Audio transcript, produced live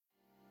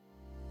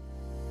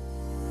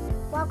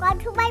Welcome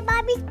to my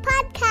mommy's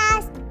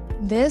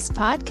podcast. This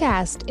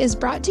podcast is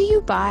brought to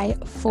you by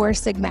Four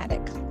Sigmatic.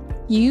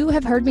 You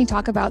have heard me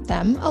talk about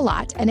them a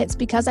lot, and it's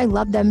because I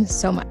love them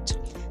so much.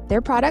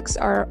 Their products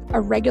are a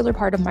regular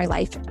part of my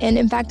life, and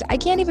in fact, I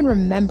can't even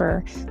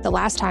remember the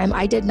last time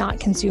I did not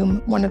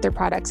consume one of their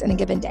products in a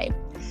given day.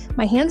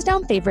 My hands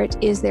down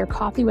favorite is their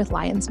coffee with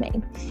lion's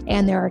mane,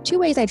 and there are two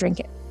ways I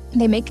drink it.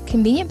 They make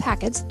convenient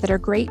packets that are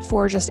great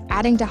for just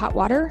adding to hot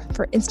water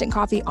for instant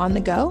coffee on the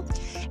go.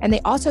 And they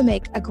also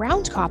make a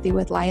ground coffee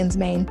with lion's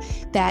mane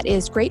that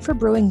is great for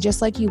brewing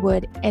just like you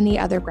would any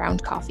other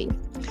ground coffee.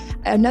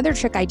 Another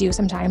trick I do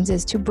sometimes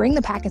is to bring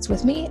the packets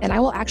with me, and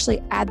I will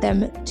actually add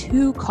them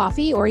to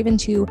coffee or even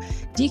to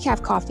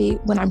decaf coffee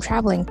when I'm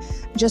traveling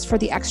just for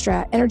the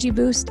extra energy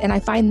boost. And I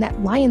find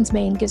that lion's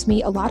mane gives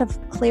me a lot of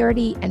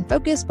clarity and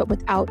focus, but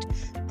without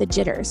the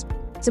jitters.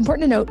 It's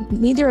important to note,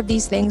 neither of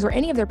these things or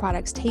any of their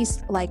products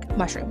taste like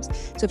mushrooms.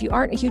 So if you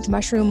aren't a huge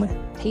mushroom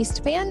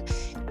taste fan,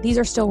 these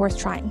are still worth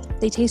trying.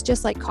 They taste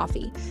just like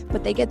coffee,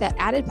 but they get that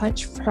added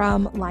punch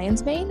from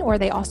lion's mane, or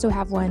they also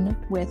have one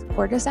with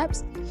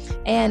cordyceps.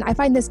 And I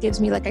find this gives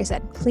me, like I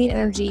said, clean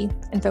energy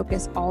and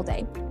focus all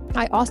day.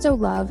 I also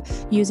love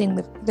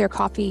using their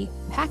coffee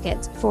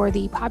packets for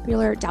the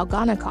popular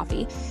Dalgona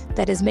coffee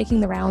that is making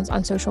the rounds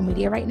on social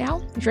media right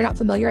now. If you're not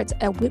familiar, it's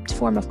a whipped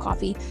form of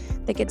coffee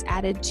that gets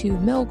added to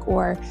milk,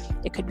 or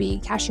it could be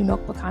cashew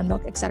milk, pecan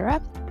milk,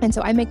 etc. And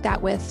so I make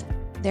that with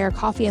their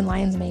coffee and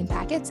lion's mane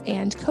packets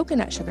and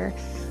coconut sugar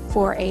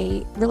for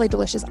a really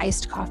delicious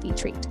iced coffee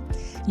treat.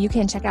 You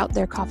can check out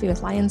their coffee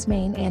with lion's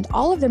mane and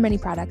all of their many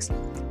products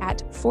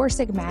at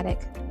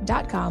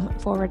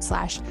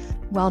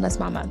foursigmatic.com/wellness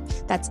mama.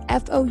 That's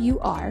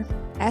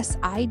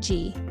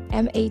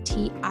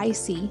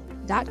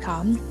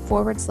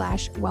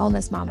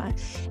foursigmatic.com/wellness mama.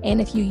 And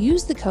if you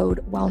use the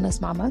code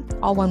wellness mama,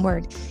 all one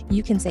word,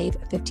 you can save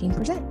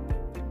 15%.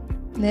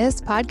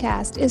 This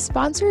podcast is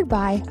sponsored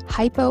by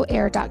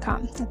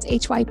hypoair.com. That's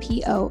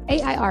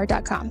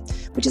hypoair.com,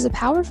 which is a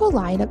powerful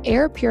line of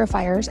air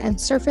purifiers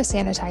and surface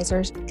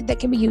sanitizers that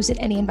can be used in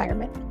any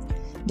environment.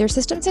 Their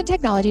systems and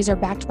technologies are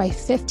backed by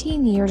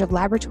 15 years of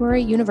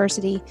laboratory,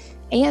 university,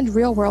 and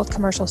real-world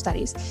commercial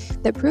studies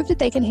that prove that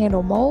they can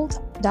handle mold,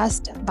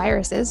 dust,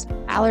 viruses,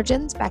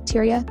 allergens,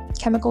 bacteria,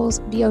 chemicals,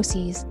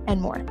 VOCs,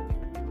 and more.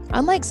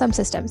 Unlike some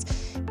systems,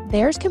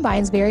 theirs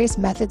combines various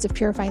methods of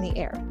purifying the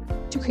air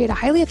to create a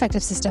highly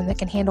effective system that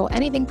can handle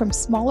anything from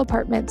small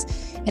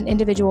apartments and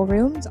individual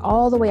rooms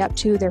all the way up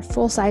to their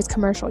full-size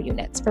commercial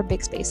units for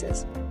big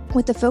spaces.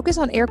 With the focus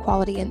on air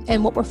quality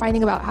and what we're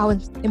finding about how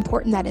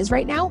important that is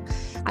right now,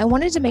 I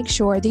wanted to make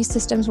sure these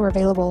systems were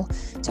available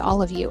to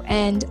all of you.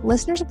 And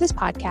listeners of this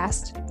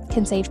podcast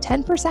can save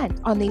 10%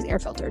 on these air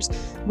filters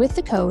with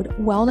the code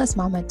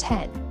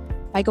WellnessMama10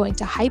 by going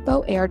to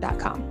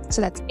hypoair.com.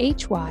 So that's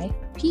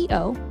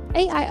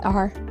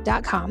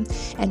hypoair.com,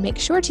 and make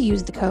sure to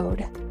use the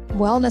code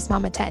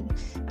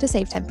WellnessMama10 to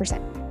save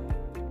 10%.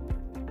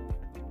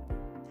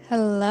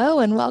 Hello,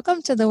 and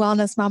welcome to the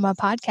Wellness Mama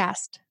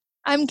podcast.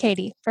 I'm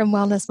Katie from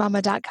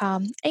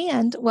wellnessmama.com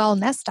and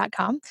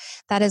wellness.com.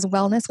 That is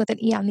wellness with an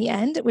E on the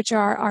end, which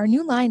are our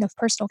new line of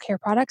personal care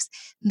products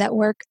that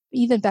work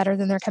even better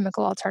than their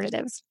chemical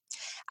alternatives.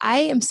 I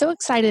am so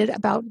excited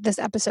about this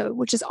episode,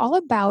 which is all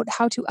about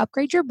how to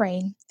upgrade your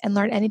brain and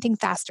learn anything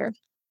faster.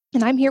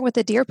 And I'm here with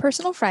a dear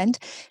personal friend,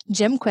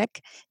 Jim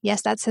Kwik.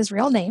 Yes, that's his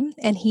real name.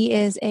 And he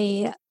is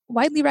a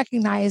widely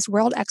recognized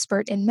world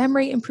expert in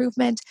memory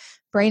improvement,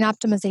 brain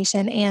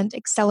optimization, and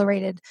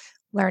accelerated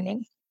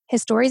learning.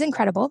 His story is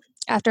incredible.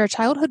 After a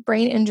childhood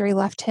brain injury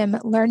left him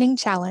learning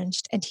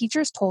challenged and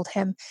teachers told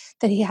him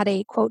that he had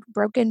a, quote,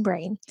 broken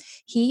brain,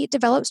 he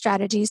developed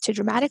strategies to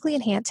dramatically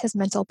enhance his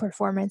mental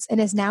performance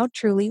and is now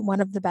truly one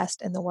of the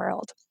best in the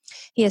world.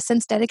 He has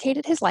since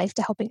dedicated his life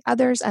to helping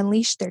others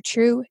unleash their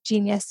true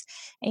genius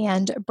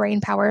and brain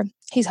power.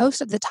 He's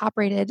host of the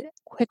top-rated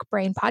Kwik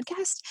Brain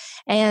podcast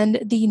and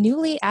the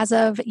newly, as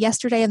of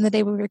yesterday and the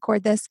day we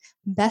record this,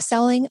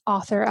 best-selling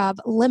author of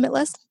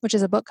Limitless, which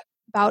is a book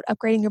about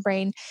upgrading your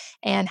brain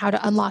and how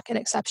to unlock an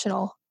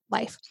exceptional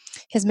life.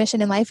 His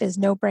mission in life is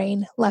no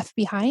brain left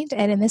behind.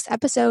 And in this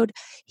episode,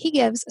 he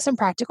gives some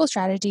practical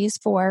strategies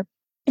for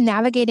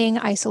navigating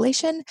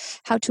isolation,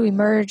 how to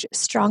emerge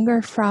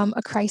stronger from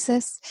a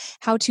crisis,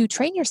 how to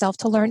train yourself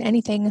to learn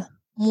anything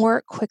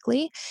more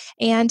quickly,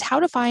 and how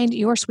to find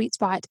your sweet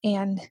spot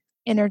and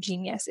inner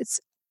genius.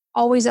 It's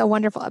always a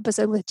wonderful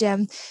episode with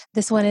Jim.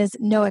 This one is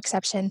no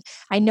exception.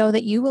 I know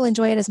that you will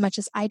enjoy it as much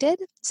as I did.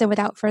 So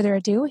without further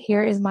ado,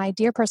 here is my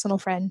dear personal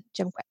friend,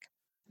 Jim Kwik.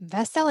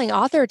 Best-selling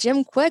author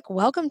Jim Kwik,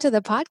 welcome to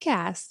the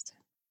podcast.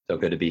 So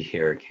good to be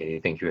here, Katie.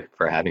 Thank you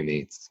for having me.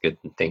 It's good.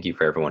 Thank you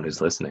for everyone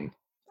who's listening.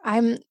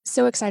 I'm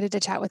so excited to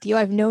chat with you.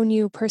 I've known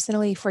you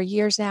personally for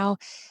years now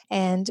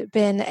and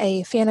been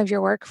a fan of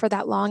your work for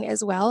that long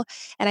as well.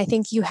 And I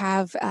think you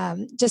have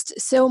just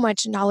so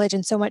much knowledge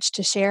and so much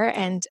to share.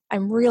 And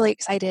I'm really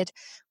excited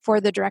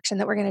for the direction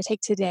that we're going to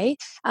take today.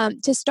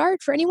 To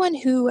start, for anyone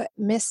who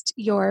missed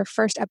your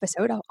first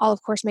episode, I'll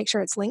of course make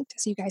sure it's linked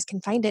so you guys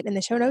can find it in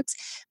the show notes.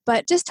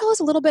 But just tell us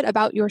a little bit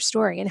about your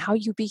story and how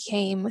you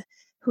became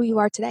who you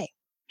are today?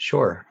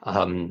 Sure.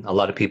 A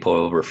lot of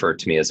people refer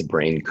to me as a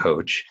brain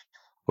coach,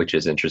 which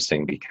is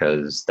interesting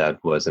because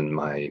that wasn't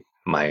my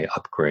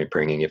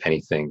upbringing. If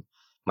anything,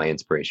 my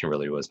inspiration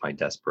really was my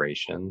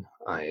desperation.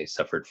 I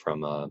suffered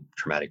from a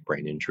traumatic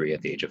brain injury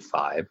at the age of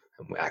 5.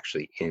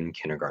 Actually, in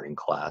kindergarten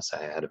class,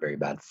 I had a very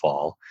bad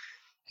fall.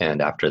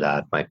 And after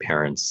that, my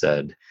parents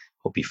said,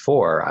 well,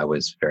 before I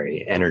was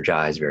very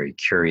energized, very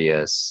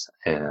curious,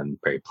 and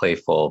very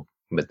playful,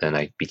 but then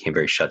I became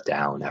very shut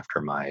down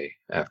after my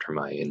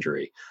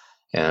injury.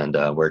 And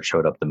where it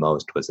showed up the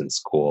most was in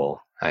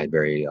school. I had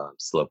very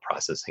slow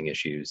processing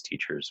issues.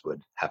 Teachers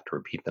would have to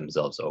repeat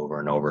themselves over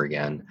and over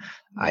again.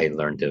 I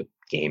learned to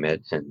game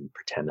it and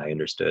pretend I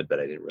understood, but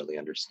I didn't really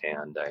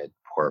understand. I had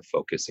poor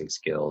focusing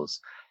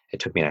skills. It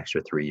took me an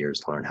extra 3 years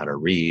to learn how to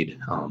read.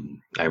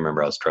 I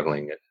remember I was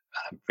struggling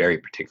a very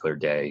particular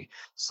day,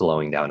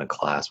 slowing down a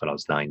class when I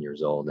was 9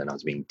 years old, and I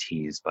was being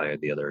teased by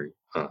the other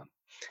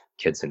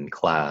kids in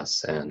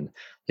class. And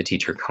the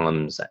teacher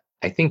comes,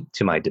 I think,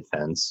 to my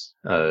defense,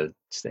 but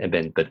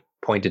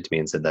pointed to me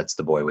and said, "That's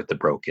the boy with the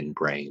broken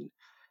brain."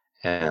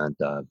 And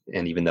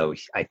even though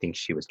I think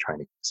she was trying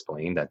to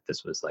explain that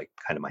this was like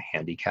kind of my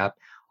handicap,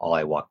 all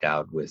I walked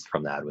out with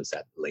from that was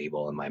that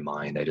label in my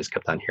mind. I just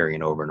kept on hearing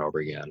it over and over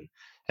again,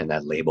 and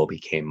that label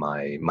became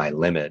my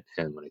limit.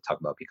 And when I talk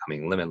about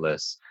becoming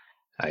limitless,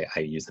 I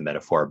use the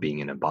metaphor of being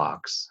in a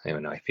box.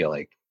 And I feel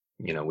like,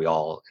 we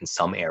all in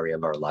some area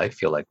of our life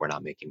feel like we're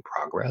not making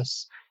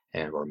progress,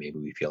 and or maybe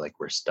we feel like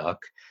we're stuck.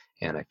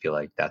 And I feel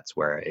like that's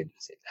where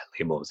that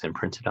label was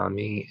imprinted on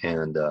me,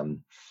 and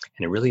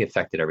it really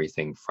affected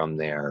everything from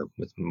there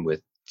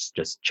with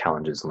just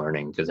challenges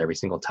learning, because every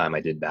single time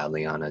I did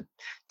badly on a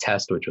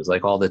test, which was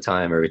like all the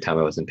time, every time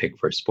I wasn't picked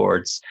for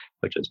sports,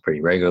 which was pretty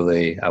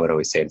regularly, I would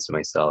always say to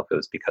myself it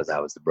was because I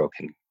was the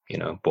broken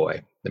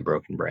boy, the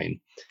broken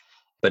brain.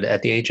 But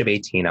at the age of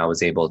 18, I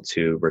was able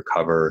to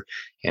recover,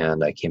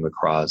 and I came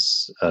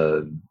across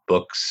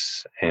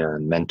books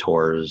and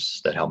mentors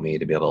that helped me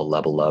to be able to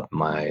level up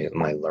my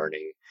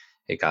learning.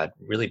 It got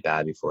really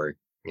bad before,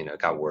 it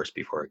got worse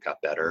before it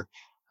got better,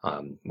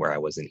 where I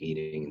wasn't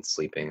eating and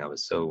sleeping. I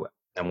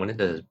wanted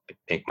to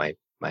make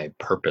my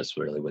purpose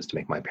really was to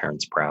make my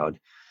parents proud.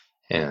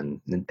 And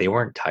they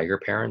weren't tiger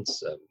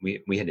parents.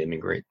 We had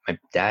immigrated. My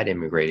dad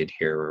immigrated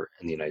here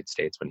in the United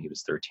States when he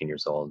was 13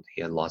 years old.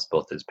 He had lost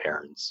both his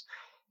parents,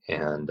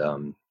 and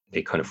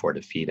they couldn't afford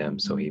to feed him.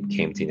 So he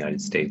came to the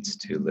United States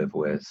to live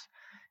with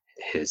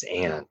his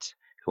aunt,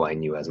 who I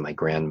knew as my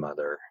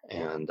grandmother.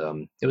 And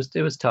it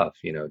was tough.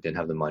 Didn't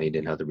have the money,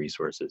 didn't have the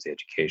resources, the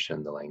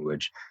education, the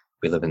language.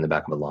 We lived in the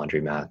back of a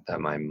laundromat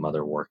that my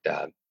mother worked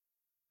at,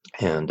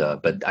 and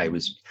but I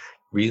was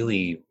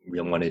really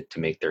wanted to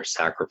make their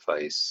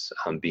sacrifice.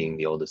 Being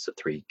the oldest of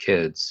 3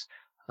 kids,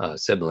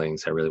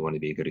 siblings, I really wanted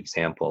to be a good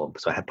example.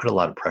 So I had put a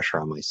lot of pressure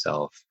on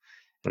myself,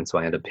 and so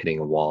I ended up hitting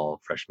a wall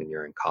freshman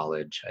year in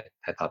college.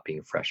 I thought being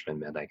a freshman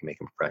meant I could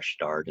make a fresh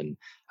start, and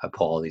I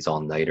pull all these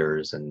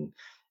all-nighters and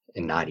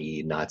not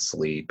eat, not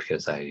sleep,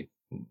 because I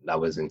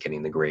wasn't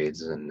getting the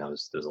grades, and there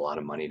was a lot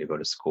of money to go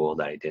to school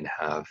that I didn't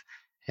have.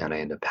 And I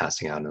ended up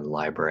passing out in the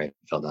library. I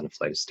fell down a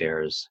flight of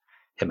stairs,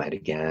 hit my head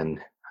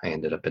again. I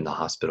ended up in the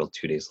hospital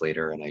 2 days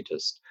later, and I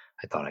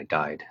thought I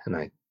died.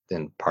 And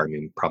then part of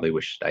me probably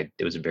wished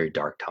it was a very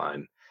dark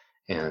time.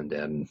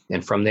 And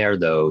from there,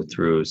 though,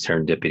 through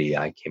serendipity,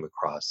 I came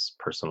across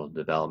personal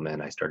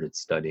development. I started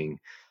studying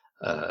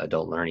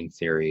adult learning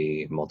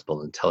theory,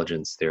 multiple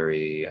intelligence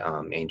theory,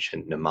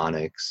 ancient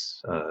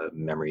mnemonics,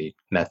 memory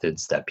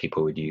methods that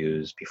people would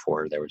use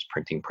before there was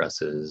printing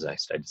presses. I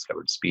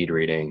discovered speed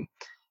reading,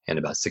 and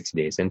about 60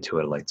 days into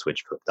it, a light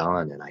switch flipped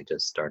on, and I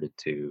just started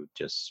to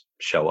just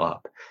show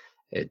up.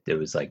 It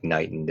was like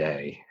night and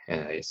day.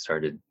 And I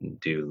started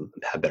to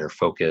have better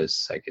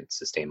focus. I could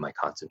sustain my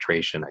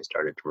concentration. I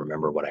started to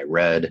remember what I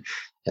read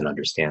and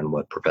understand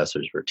what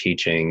professors were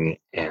teaching,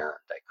 and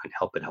I couldn't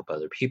help but help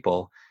other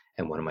people.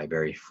 And one of my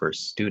very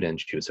first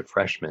students, she was a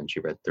freshman.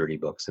 She read 30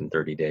 books in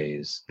 30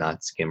 days,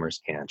 not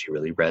skimmers can. She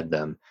really read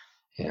them.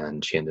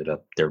 And she ended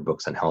up, their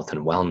books on health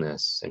and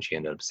wellness, and she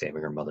ended up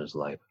saving her mother's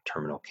life of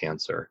terminal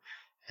cancer.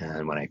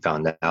 And when I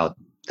found out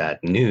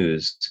that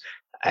news,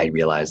 I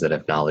realized that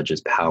if knowledge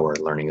is power,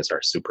 learning is our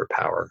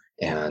superpower.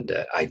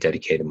 And I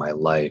dedicated my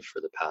life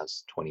for the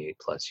past 28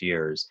 plus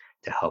years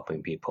to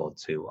helping people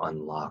to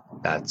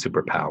unlock that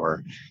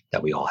superpower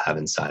that we all have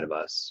inside of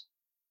us.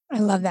 I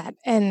love that.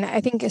 And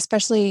I think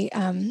especially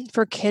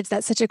for kids,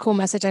 that's such a cool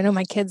message. I know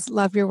my kids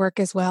love your work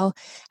as well,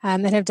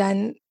 and have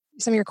done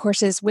some of your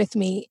courses with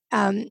me.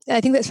 I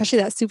think that especially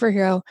that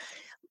superhero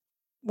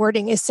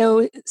wording is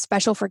so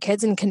special for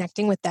kids and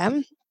connecting with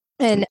them.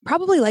 And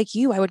probably like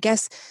you, I would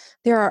guess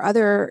there are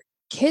other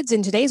kids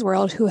in today's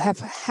world who have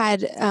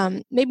had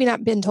maybe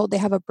not been told they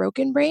have a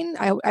broken brain.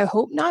 I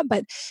hope not,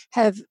 but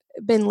have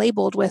been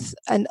labeled with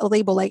a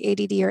label like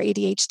ADD or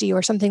ADHD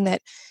or something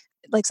that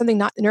like something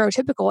not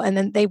neurotypical, and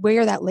then they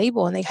wear that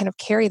label and they kind of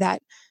carry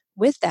that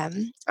with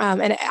them.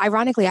 And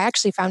ironically, I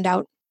actually found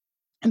out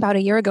about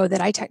a year ago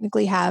that I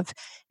technically have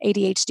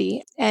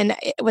ADHD. And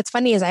what's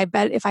funny is I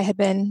bet if I had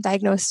been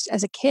diagnosed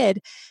as a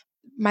kid,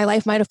 my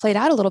life might have played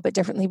out a little bit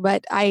differently,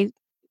 but I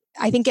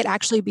think it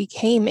actually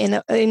became,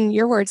 in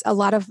your words, a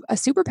lot of a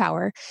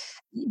superpower,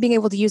 being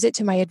able to use it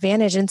to my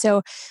advantage. And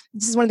so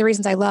this is one of the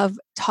reasons I love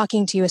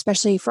talking to you,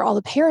 especially for all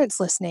the parents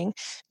listening,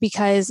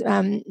 because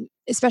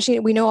especially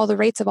we know all the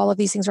rates of all of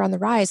these things are on the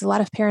rise. A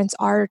lot of parents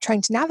are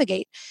trying to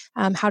navigate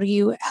how do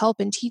you help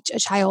and teach a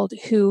child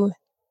who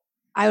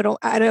I don't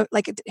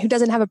like, who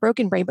doesn't have a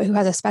broken brain, but who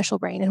has a special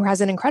brain and who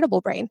has an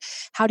incredible brain.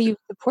 How do you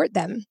support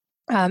them?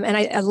 And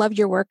I love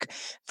your work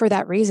for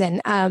that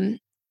reason.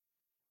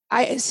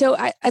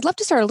 I'd love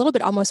to start a little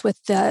bit almost with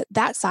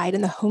that side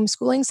and the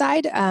homeschooling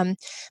side,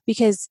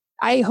 because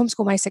I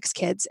homeschool my 6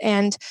 kids.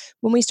 And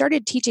when we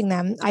started teaching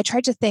them, I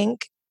tried to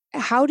think,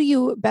 how do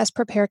you best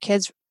prepare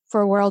kids for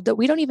a world that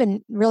we don't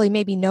even really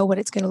maybe know what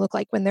it's going to look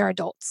like when they're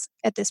adults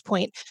at this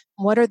point?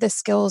 What are the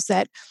skills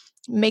that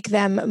make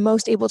them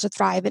most able to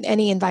thrive in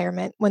any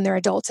environment when they're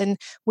adults? And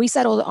we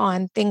settled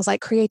on things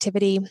like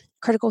creativity,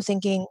 critical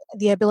thinking,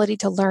 the ability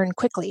to learn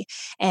quickly.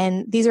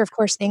 And these are, of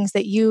course, things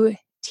that you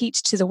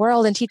teach to the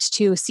world and teach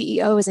to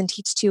CEOs and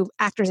teach to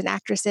actors and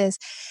actresses.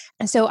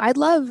 And so I'd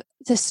love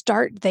to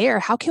start there.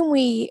 How can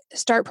we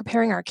start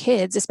preparing our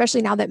kids,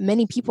 especially now that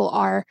many people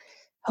are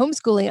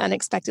homeschooling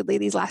unexpectedly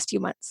these last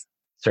few months?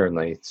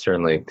 Certainly,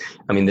 certainly.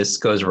 I mean, this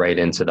goes right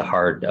into the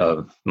heart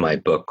of my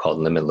book called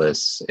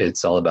Limitless.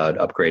 It's all about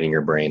upgrading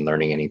your brain,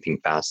 learning anything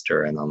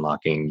faster, and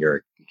unlocking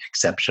your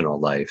exceptional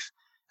life.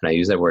 And I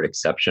use that word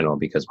exceptional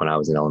because when I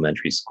was in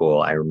elementary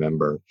school, I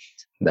remember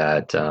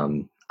that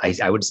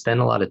I would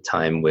spend a lot of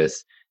time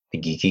with the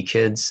geeky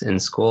kids in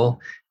school,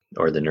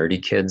 or the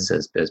nerdy kids,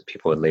 as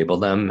people would label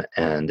them.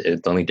 And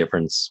the only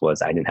difference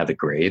was I didn't have the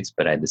grades,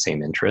 but I had the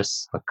same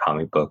interests, like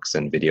comic books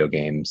and video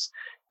games.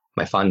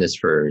 My fondness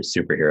for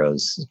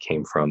superheroes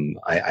came from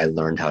I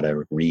learned how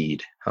to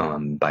read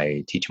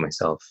by teaching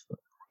myself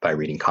by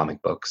reading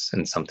comic books,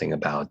 and something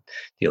about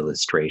the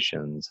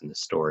illustrations and the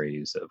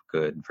stories of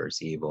good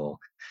versus evil.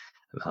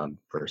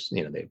 Versus,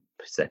 they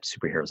said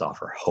superheroes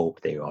offer hope,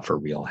 they offer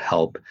real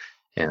help.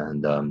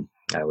 And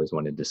I always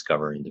wanted to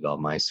discover and develop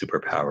my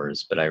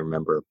superpowers. But I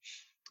remember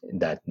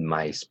that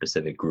my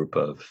specific group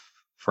of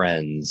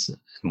friends,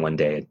 one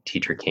day a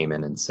teacher came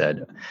in and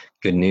said,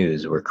 "Good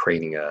news, we're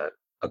creating a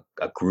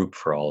group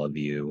for all of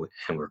you,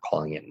 and we're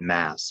calling it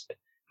MASP,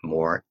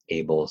 More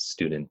Able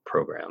Student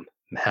Program."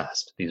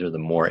 MASP, these are the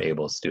more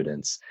able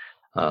students.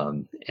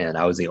 And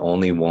I was the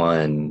only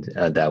one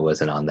that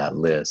wasn't on that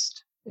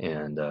list.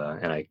 And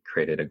I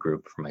created a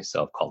group for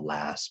myself called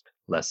LASP,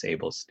 Less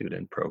Able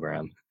Student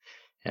Program.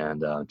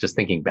 And just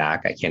thinking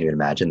back, I can't even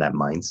imagine that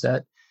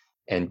mindset.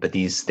 But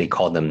they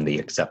called them the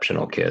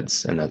exceptional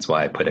kids. And that's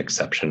why I put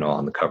exceptional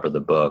on the cover of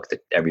the book,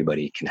 that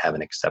everybody can have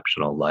an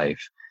exceptional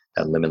life.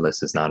 That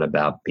Limitless is not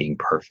about being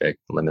perfect.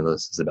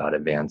 Limitless is about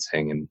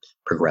advancing and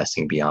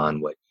progressing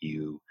beyond what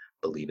you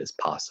believe is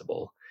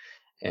possible.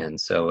 And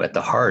so at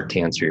the heart,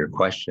 to answer your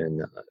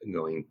question,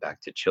 going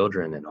back to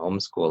children and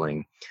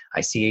homeschooling,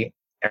 I see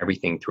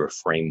everything through a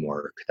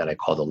framework that I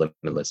call the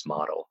Limitless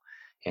model.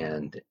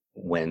 And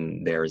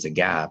when there is a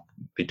gap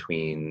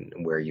between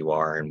where you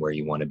are and where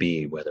you want to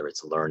be, whether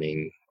it's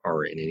learning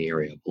or in any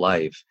area of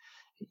life,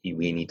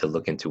 we need to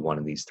look into one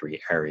of these 3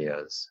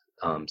 areas.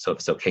 So if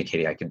it's okay,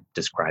 Katie, I could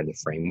describe the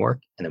framework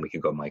and then we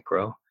could go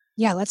micro.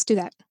 Yeah, let's do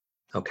that.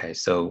 Okay,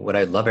 so what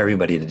I'd love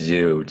everybody to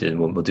do, and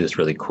we'll do this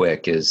really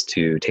quick, is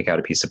to take out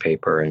a piece of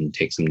paper and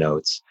take some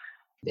notes.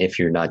 If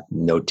you're not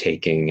note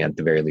taking, at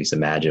the very least,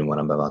 imagine what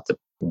I'm about to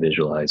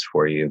visualize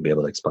for you, be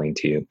able to explain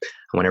to you.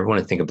 I want everyone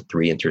to think of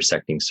 3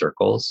 intersecting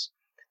circles.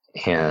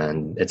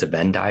 And it's a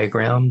Venn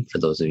diagram. For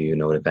those of you who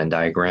know what a Venn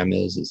diagram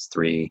is, it's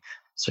 3,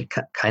 so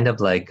kind of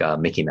like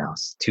Mickey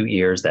Mouse, 2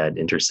 ears that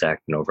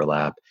intersect and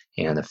overlap,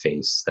 and a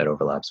face that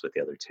overlaps with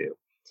the other 2.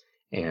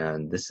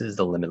 And this is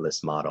the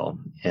Limitless model.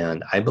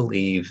 And I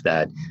believe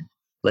that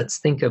let's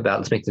make it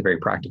very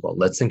practical.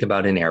 Let's think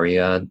about an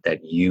area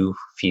that you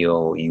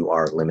feel you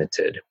are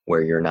limited,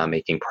 where you're not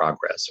making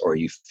progress, or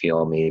you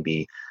feel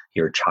maybe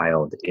your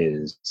child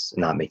is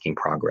not making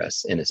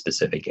progress in a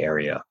specific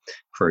area.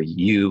 For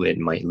you, it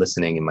might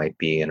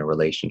be in a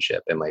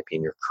relationship, it might be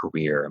in your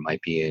career, it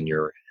might be in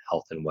your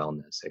health and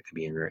wellness, it could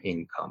be in your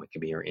income, it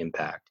could be your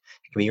impact,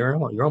 it could be your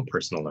own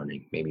personal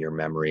learning, maybe your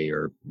memory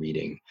or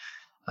reading,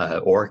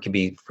 or it could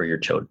be for your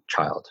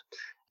child.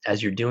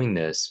 As you're doing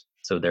this,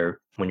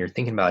 when you're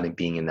thinking about it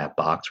being in that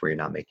box where you're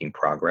not making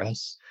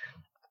progress,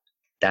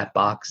 that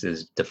box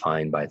is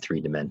defined by 3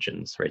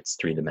 dimensions, right? It's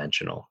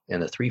 3-dimensional.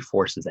 And the 3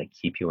 forces that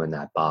keep you in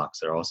that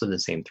box are also the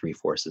same 3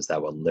 forces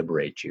that will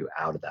liberate you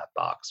out of that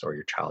box, or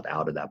your child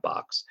out of that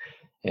box.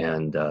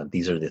 And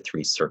these are the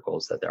 3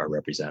 circles that are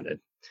represented.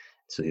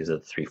 So these are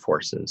the 3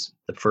 forces.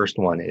 The first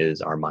one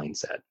is our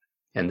mindset.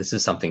 And this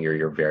is something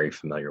you're very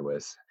familiar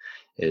with,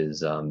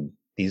 is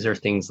these are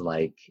things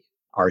like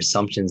our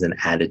assumptions and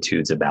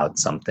attitudes about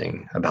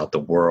something, about the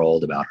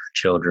world, about our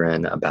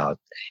children, about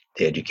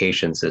the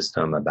education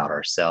system, about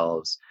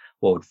ourselves.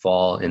 What would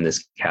fall in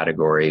this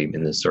category,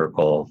 in the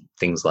circle,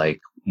 things like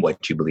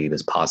what you believe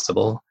is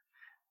possible.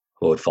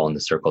 What would fall in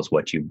the circles,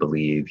 what you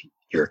believe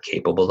you're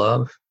capable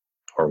of.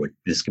 or what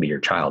this could be your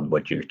child,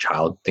 what your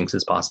child thinks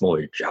is possible, or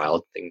your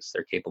child thinks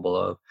they're capable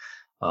of,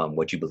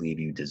 what you believe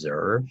you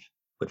deserve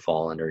would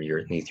fall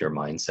underneath your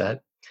mindset.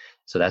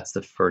 So that's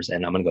the first,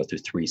 and I'm going to go through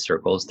 3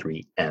 circles,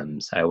 3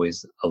 M's. I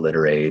always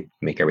alliterate,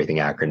 make everything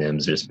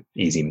acronyms, just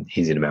easy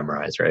to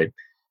memorize, right?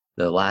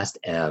 The last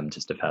M,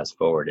 just to fast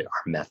forward,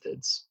 are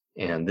methods.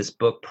 And this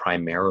book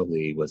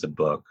primarily was a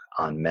book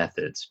on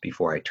methods.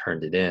 Before I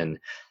turned it in,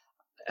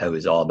 it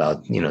was all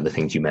about, the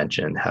things you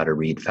mentioned, how to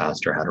read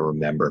faster, how to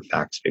remember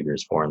facts,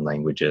 figures, foreign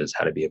languages,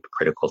 how to be a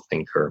critical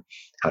thinker,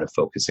 how to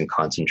focus and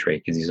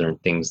concentrate, because these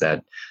aren't things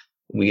that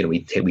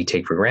we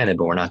take for granted,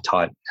 but we're not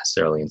taught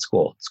necessarily in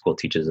school. School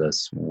teaches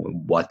us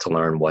what to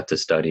learn, what to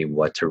study,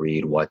 what to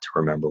read, what to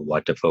remember,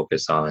 what to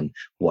focus on,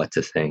 what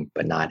to think,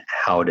 but not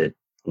how to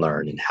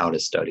learn and how to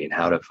study and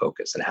how to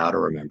focus and how to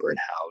remember and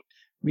how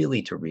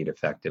really to read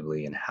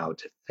effectively and how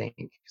to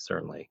think,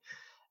 certainly.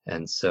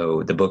 And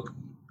so the book,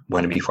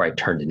 before I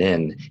turned it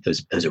in,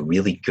 it was a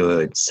really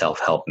good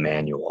self-help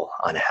manual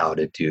on how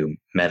to do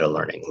meta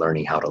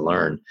learning how to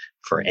learn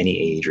for any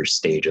age or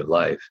stage of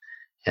life.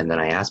 And then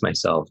I asked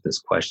myself this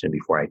question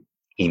before I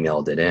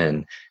emailed it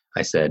in.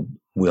 I said,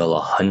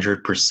 will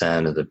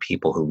 100% of the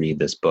people who read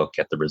this book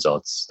get the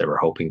results they were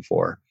hoping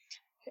for?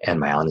 And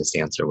my honest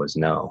answer was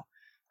no.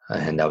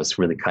 And that was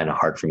really kind of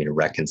hard for me to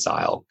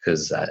reconcile,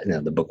 because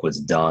the book was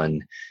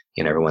done.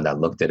 Everyone that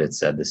looked at it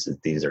said, this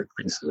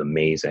is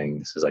amazing.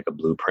 This is like a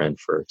blueprint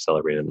for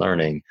accelerated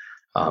learning.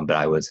 But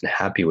I wasn't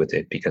happy with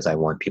it because I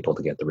want people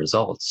to get the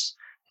results.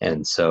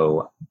 And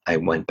so I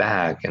went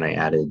back and I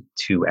added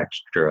 2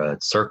 extra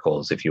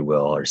circles, if you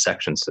will, or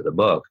sections to the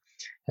book.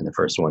 And the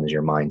first one is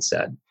your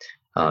mindset.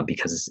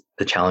 Because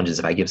the challenge is,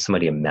 if I give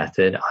somebody a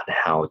method on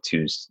how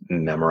to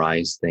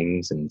memorize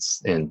things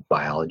in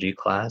biology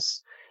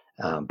class,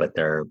 but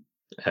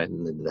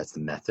that's the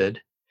method,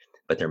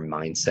 but their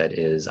mindset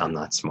is, I'm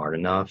not smart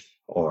enough,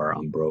 or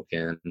I'm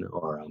broken,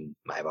 or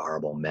I have a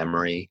horrible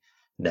memory,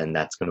 then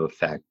that's going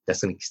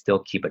to still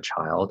keep a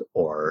child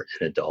or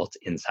an adult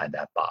inside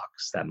that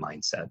box, that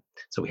mindset.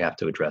 So we have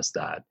to address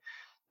that.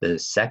 The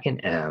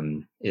second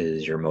M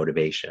is your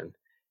motivation.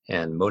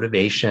 And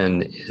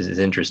motivation is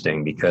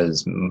interesting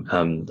because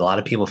a lot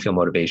of people feel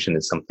motivation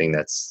is something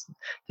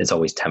it's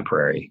always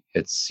temporary.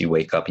 It's, you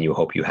wake up and you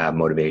hope you have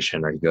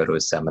motivation, or you go to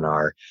a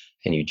seminar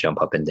and you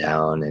jump up and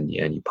down and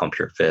you pump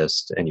your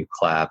fist and you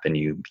clap and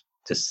you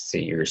just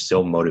see you're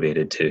so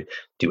motivated to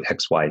do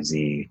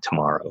XYZ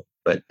tomorrow.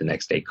 But the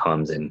next day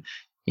comes and,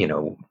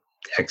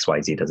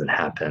 XYZ doesn't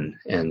happen.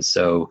 And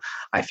so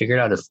I figured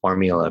out a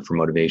formula for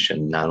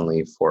motivation, not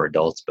only for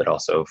adults, but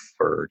also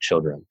for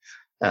children,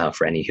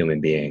 for any human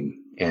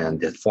being.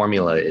 And the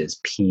formula is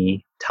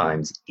P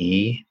times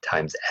E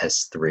times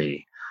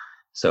S3.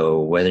 So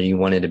whether you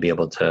wanted to be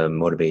able to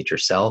motivate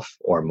yourself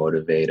or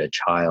motivate a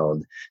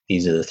child,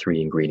 these are the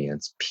 3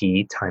 ingredients: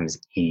 P times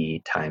E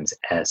times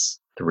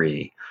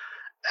S3.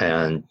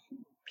 And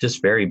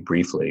just very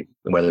briefly,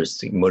 whether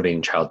it's motivating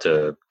a child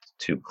to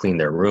clean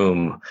their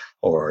room,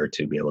 or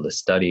to be able to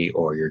study,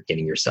 or you're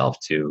getting yourself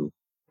to,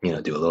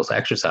 do a little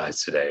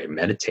exercise today,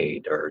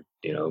 meditate, or,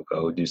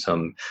 go do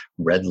some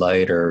red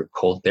light or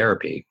cold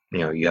therapy.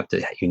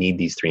 You need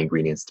these 3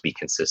 ingredients to be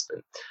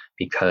consistent,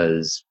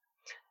 because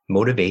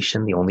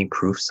motivation, the only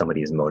proof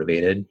somebody is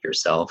motivated,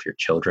 yourself, your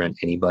children,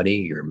 anybody,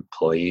 your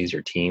employees,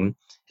 your team,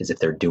 is if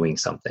they're doing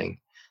something.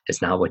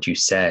 It's not what you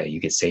say.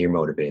 You could say you're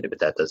motivated, but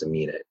that doesn't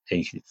mean it.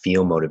 You can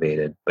feel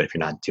motivated, but if you're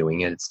not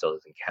doing it, it still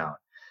doesn't count.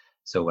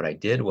 So what I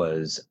did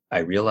was, I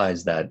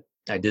realized that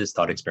I did this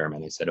thought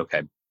experiment. I said,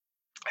 okay,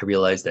 I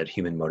realized that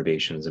human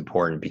motivation is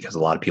important because a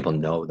lot of people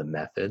know the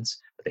methods,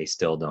 but they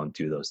still don't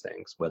do those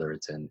things, whether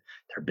it's in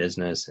their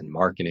business and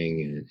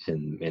marketing,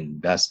 in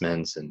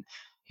investments, and,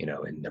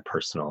 in their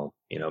personal,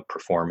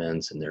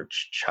 performance and their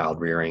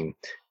child rearing,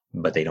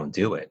 but they don't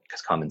do it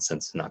because common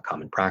sense is not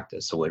common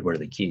practice. So what are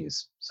the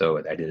keys? So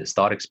I did this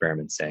thought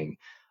experiment saying,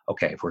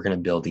 okay, if we're going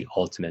to build the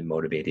ultimate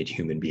motivated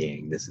human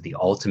being, this is the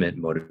ultimate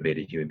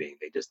motivated human being.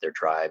 Their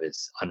drive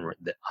is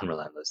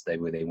unrelentless. They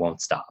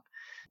won't stop.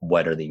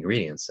 What are the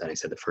ingredients? And I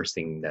said, the first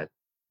thing that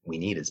we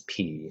need is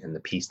P, and the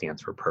P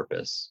stands for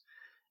purpose.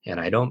 And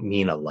I don't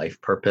mean a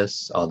life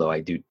purpose, although I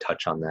do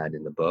touch on that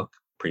in the book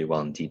pretty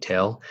well in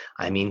detail.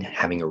 I mean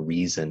having a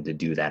reason to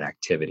do that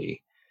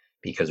activity,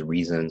 because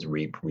reasons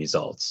reap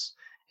results.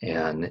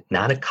 And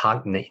not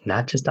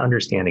just to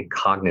understand it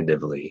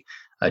cognitively.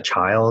 A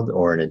child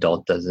or an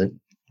adult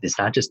it's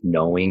not just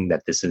knowing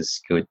that this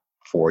is good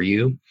for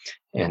you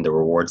and the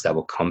rewards that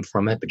will come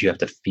from it, but you have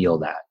to feel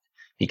that.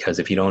 Because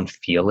if you don't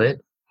feel it,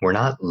 we're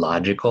not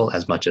logical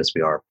as much as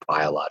we are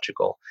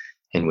biological.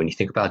 And when you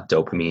think about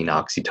dopamine,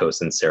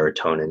 oxytocin,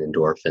 serotonin,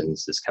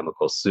 endorphins, this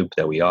chemical soup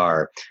that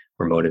we're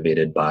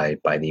motivated by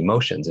the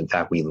emotions. In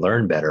fact, we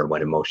learn better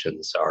when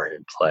emotions are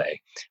in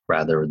play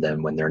rather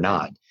than when they're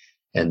not.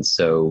 And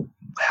so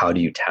how do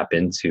you tap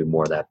into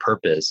more of that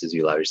purpose is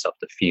you allow yourself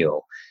to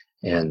feel,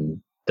 and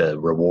the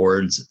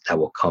rewards that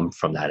will come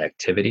from that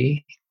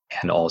activity,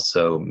 and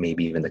also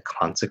maybe even the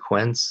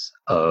consequence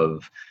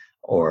of,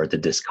 or the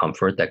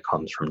discomfort that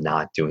comes from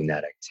not doing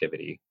that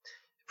activity.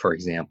 For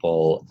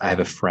example, I have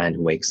a friend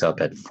who wakes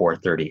up at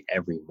 4:30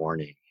 every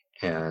morning,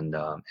 and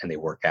they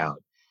work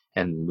out.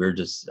 And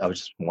I was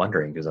just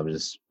wondering,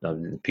 because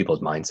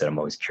people's mindset. I'm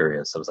always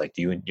curious. I was like,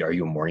 are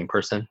you a morning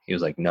person? He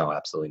was like, no,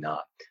 absolutely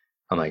not.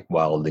 I'm like,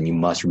 well, then you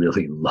must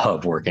really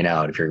love working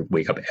out if you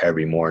wake up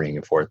every morning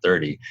at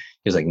 4:30. He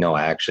was like, no,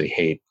 I actually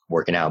hate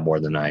working out more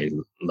than I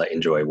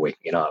enjoy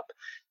waking up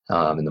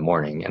in the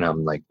morning. And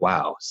I'm like,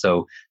 wow.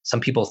 So some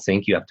people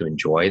think you have to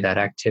enjoy that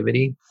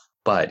activity,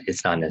 but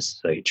it's not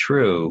necessarily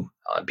true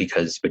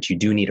but you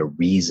do need a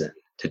reason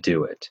to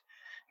do it.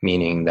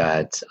 Meaning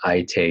that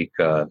I take,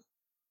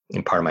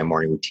 in part of my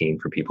morning routine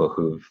for people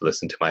who've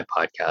listened to my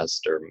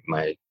podcast or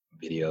my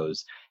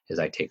videos, is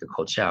I take a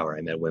cold shower.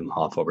 I met Wim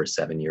Hof over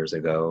 7 years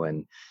ago,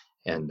 and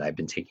I've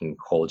been taking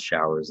cold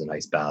showers and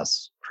ice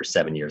baths for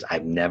 7 years.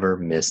 I've never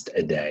missed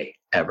a day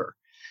ever.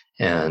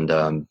 And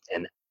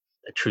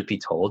truth be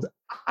told,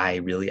 I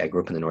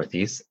grew up in the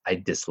Northeast. I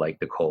dislike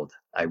the cold.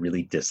 I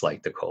really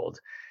dislike the cold,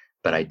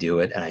 but I do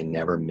it and I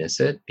never miss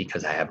it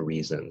because I have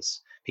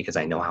reasons. Because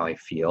I know how I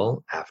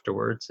feel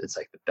afterwards. It's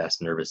like the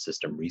best nervous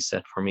system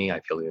reset for me.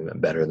 I feel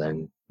even better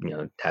than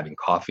having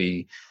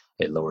coffee.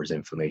 It lowers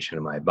inflammation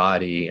in my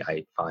body.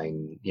 I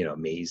find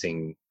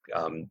amazing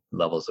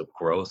levels of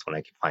growth when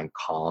I can find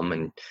calm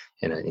and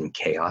in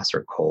chaos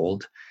or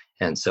cold.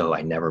 And so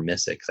I never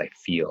miss it because I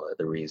feel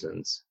the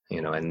reasons.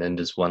 And then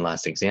just one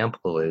last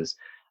example is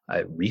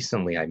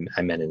recently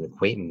I met an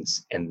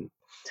acquaintance, and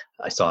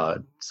I saw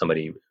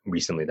somebody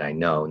recently that I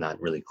know,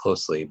 not really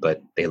closely,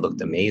 but they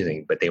looked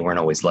amazing, but they weren't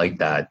always like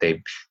that.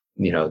 They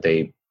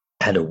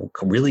had a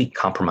really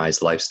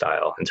compromised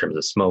lifestyle in terms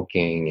of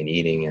smoking and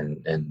eating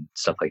and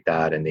stuff like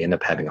that. And they ended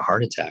up having a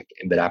heart attack.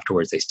 But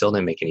afterwards, they still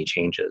didn't make any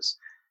changes.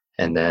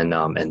 And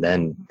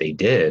then they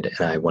did.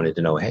 And I wanted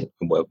to know, hey,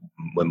 what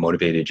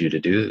motivated you to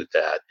do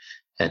that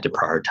and to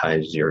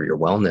prioritize your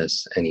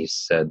wellness? And he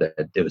said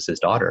that it was his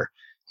daughter,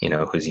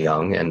 who's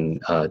young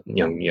and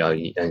young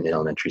in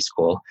elementary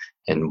school.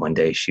 And one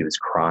day she was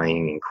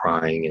crying and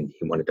crying, and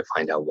he wanted to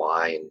find out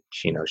why. And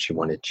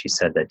she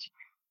said that,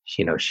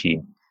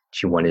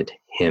 she wanted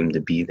him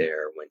to be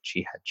there when she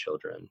had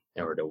children,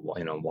 or to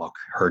walk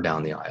her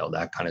down the aisle,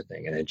 that kind of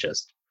thing. And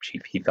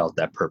he felt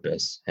that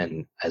purpose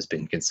and has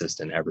been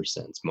consistent ever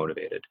since,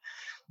 motivated.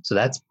 So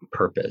that's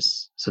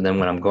purpose. So then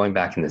when I'm going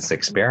back in this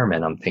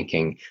experiment, I'm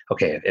thinking,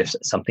 okay, if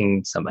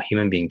a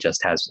human being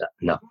just has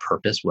enough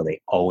purpose, will they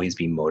always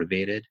be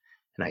motivated?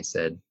 And I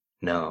said,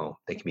 no,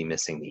 they can be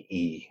missing the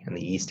E, and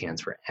the E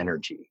stands for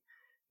energy.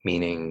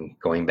 Meaning,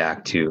 going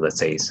back to, let's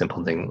say, a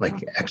simple thing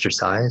like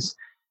exercise,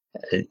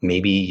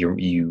 maybe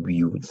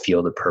you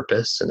feel the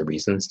purpose and the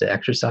reasons to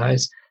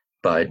exercise,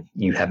 but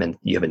you have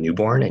a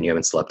newborn and you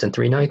haven't slept in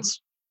 3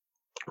 nights,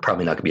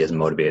 probably not going to be as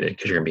motivated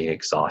because you're going to be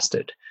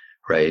exhausted,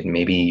 right?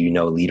 Maybe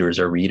leaders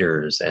are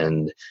readers,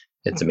 and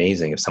it's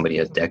amazing if somebody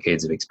has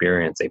decades of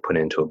experience, they put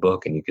it into a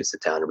book, and you could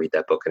sit down and read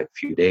that book in a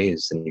few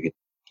days, and you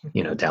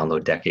could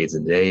download decades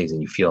and days,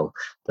 and you feel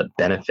the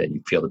benefit,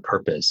 you feel the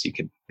purpose. You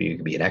could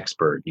be an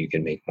expert, you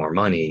can make more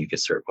money, you could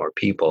serve more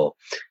people,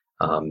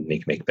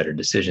 make better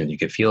decisions. You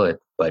could feel it.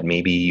 But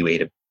maybe you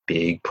ate a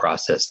big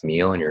processed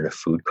meal and you're in a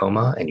food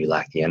coma and you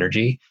lack the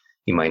energy.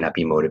 You might not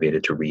be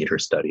motivated to read or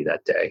study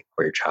that day,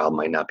 or your child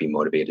might not be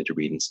motivated to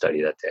read and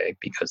study that day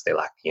because they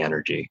lack the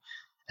energy.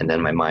 And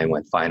then my mind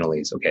went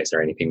finally, okay, is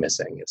there anything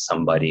missing? If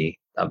somebody,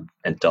 an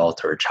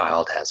adult or a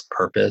child, has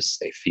purpose,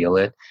 they feel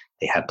it,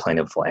 they have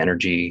plentiful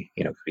energy,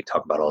 we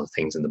talk about all the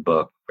things in the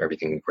book,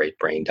 everything, great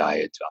brain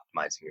diet to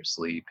optimizing your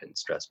sleep and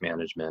stress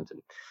management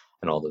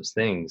and all those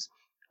things.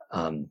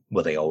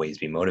 Will they always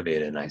be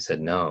motivated? And I said,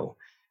 no.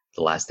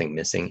 The last thing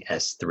missing,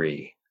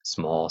 S3,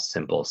 small,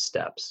 simple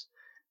steps.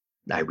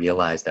 I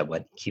realized that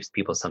what keeps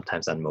people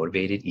sometimes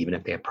unmotivated, even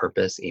if they have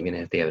purpose, even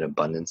if they have an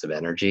abundance of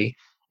energy,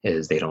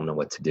 is they don't know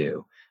what to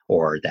do.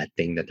 Or that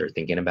thing that they're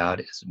thinking about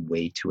is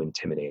way too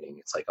intimidating.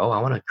 It's like, oh,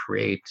 I want to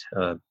create,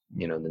 the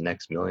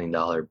next $1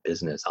 million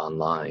business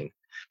online.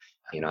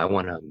 I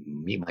want to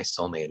meet my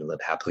soulmate and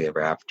live happily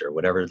ever after,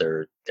 whatever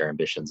their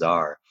ambitions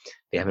are.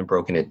 They haven't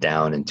broken it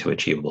down into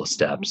achievable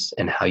steps.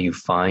 And how you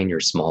find your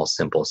small,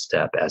 simple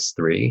step,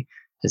 S3,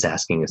 is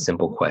asking a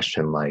simple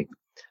question like,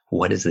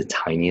 what is the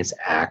tiniest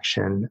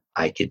action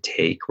I could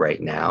take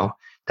right now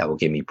that will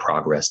give me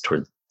progress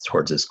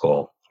towards this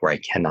goal where I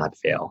cannot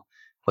fail?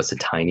 What's the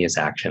tiniest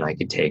action I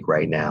could take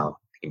right now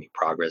to give me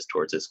progress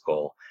towards this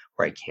goal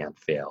where I can't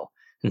fail?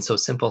 And so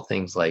simple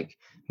things like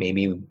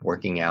maybe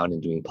working out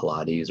and doing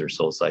Pilates or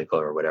SoulCycle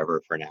or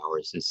whatever for an hour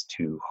is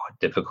too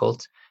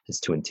difficult, it's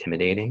too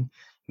intimidating.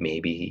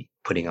 Maybe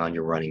putting on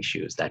your running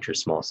shoes, that's your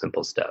small,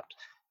 simple step.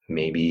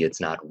 Maybe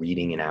it's not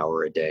reading an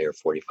hour a day or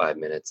 45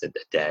 minutes a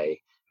day.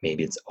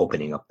 Maybe it's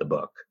opening up the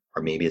book,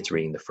 or maybe it's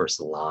reading the first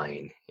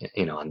line,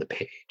 on the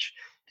page.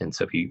 And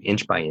so if you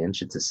inch by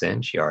inch, it's a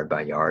cinch, yard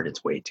by yard,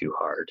 it's way too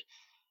hard.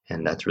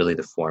 And that's really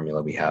the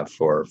formula we have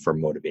for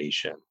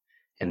motivation.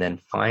 And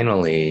then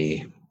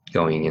finally,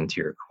 going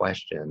into your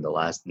question,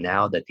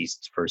 now that these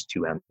first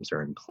two M's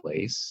are in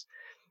place,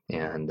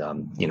 And,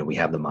 we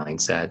have the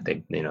mindset.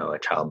 A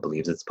child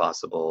believes it's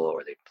possible,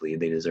 or they believe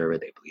they deserve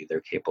it. They believe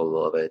they're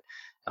capable of it.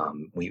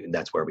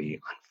 That's where we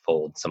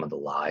unfold some of the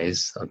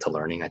lies to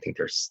learning. I think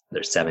there's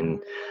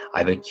 7.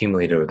 I've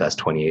accumulated over the past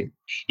 28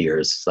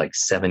 years, like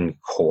 7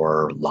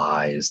 core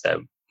lies that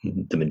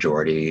the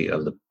majority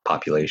of the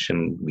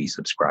population we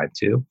subscribe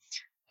to.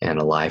 And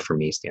a lie for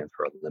me stands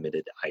for a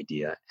limited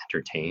idea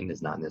entertained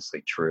is not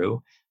necessarily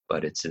true,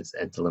 but it's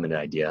a limited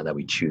idea that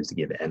we choose to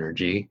give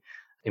energy.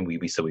 And we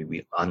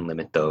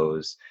unlimit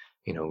those.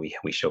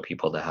 We show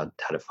people how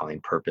to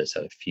find purpose,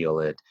 how to feel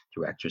it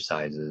through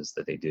exercises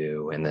that they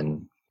do, and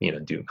then,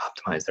 do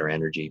optimize their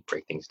energy,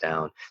 break things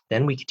down.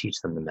 Then we can teach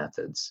them the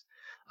methods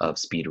of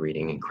speed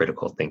reading and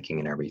critical thinking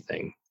and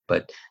everything.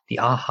 But the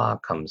aha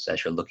comes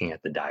as you're looking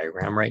at the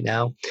diagram right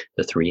now,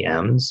 the 3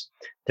 M's.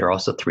 There are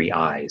also 3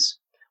 I's.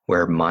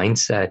 Where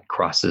mindset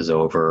crosses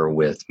over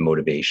with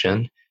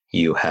motivation,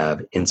 you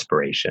have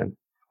inspiration.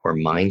 Where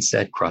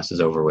mindset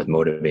crosses over with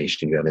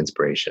motivation, you have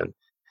inspiration.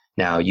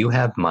 Now, you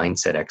have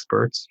mindset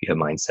experts, you have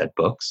mindset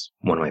books.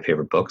 One of my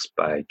favorite books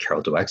by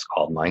Carol Dweck's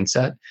called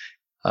Mindset.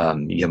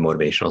 You have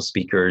motivational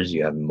speakers,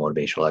 you have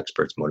motivational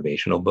experts,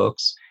 motivational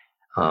books.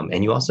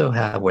 And you also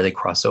have, where they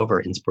cross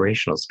over,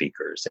 inspirational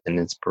speakers and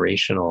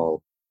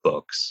inspirational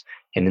books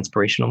and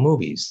inspirational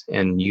movies.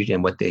 And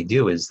what they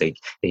do is they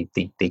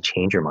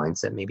change your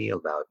mindset maybe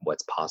about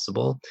what's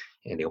possible,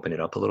 and they open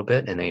it up a little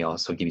bit, and they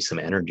also give you some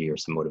energy or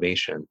some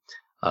motivation.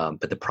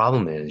 But the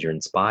problem is you're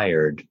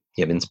inspired,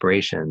 you have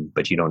inspiration,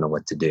 but you don't know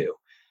what to do,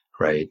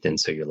 right? And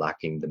so you're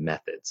lacking the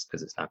methods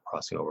because it's not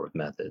crossing over with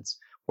methods.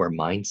 Where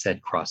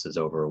mindset crosses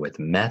over with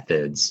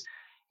methods,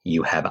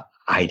 you have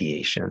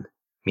ideation,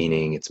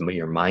 meaning it's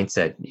your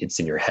mindset, it's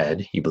in your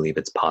head, you believe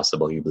it's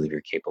possible, you believe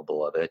you're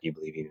capable of it, you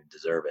believe you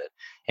deserve it.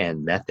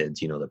 And methods,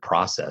 the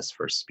process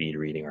for speed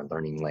reading or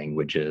learning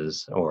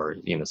languages, or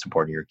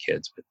supporting your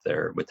kids with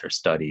their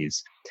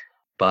studies,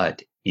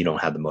 but you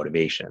don't have the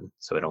motivation,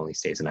 so it only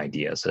stays an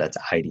idea. So that's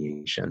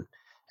ideation.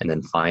 And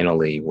then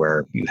finally,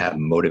 where you have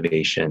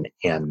motivation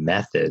and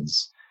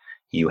methods,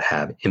 you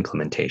have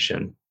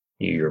implementation.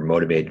 You're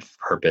motivated,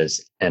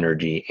 purpose,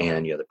 energy,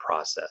 and you have the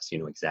process. You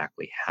know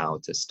exactly how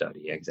to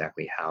study,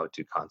 exactly how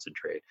to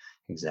concentrate,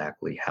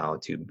 exactly how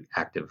to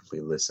actively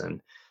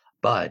listen.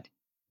 But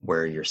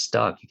where you're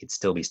stuck, you could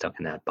still be stuck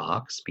in that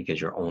box because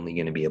you're only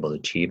going to be able to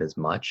achieve as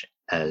much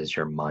as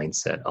your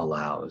mindset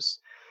allows.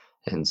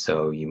 And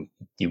so you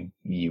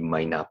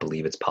might not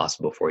believe it's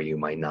possible for you. You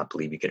might not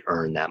believe you could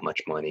earn that much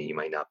money. You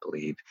might not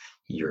believe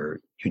you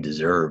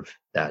deserve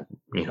that,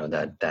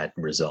 that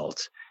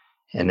result.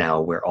 And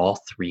now where all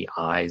 3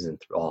 I's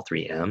and all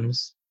 3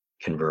 M's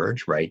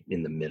converge, right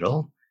in the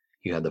middle,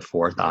 you have the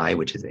 4th I,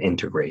 which is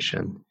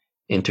integration.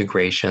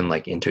 Integration,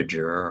 like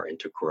integer or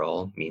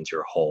integral, means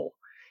you're whole.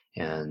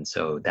 And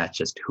so that's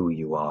just who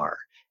you are.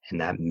 And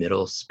that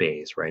middle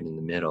space, right in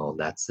the middle,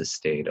 that's the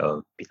state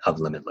of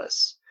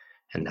limitless.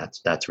 And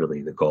that's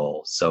really the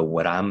goal. So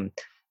what I'm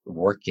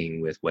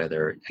working with,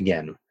 whether,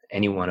 again,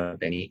 anyone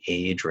of any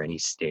age or any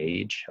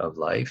stage of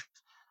life,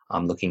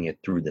 I'm looking at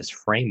through this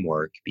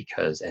framework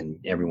because, and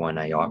everyone,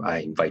 I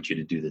invite you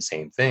to do the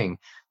same thing,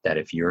 that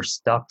if you're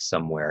stuck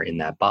somewhere in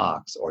that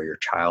box or your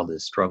child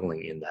is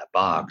struggling in that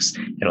box,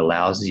 it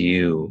allows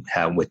you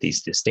have with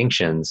these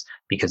distinctions,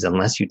 because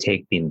unless you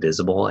take the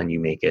invisible and you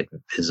make it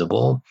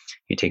visible,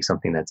 you take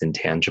something that's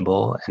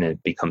intangible and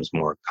it becomes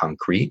more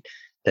concrete,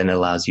 then it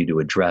allows you to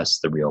address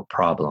the real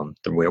problem.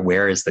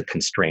 Where is the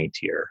constraint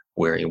here?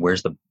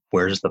 Where's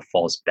the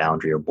false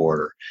boundary or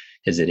border?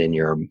 Is it in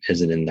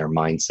their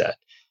mindset?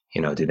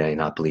 Do they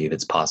not believe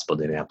it's possible?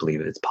 Do they not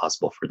believe it's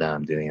possible for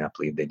them? Do they not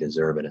believe they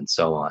deserve it, and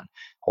so on?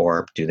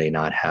 Or do they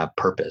not have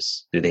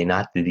purpose? Do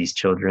these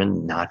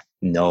children not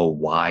know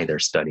why they're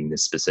studying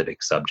this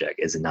specific subject?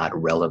 Is it not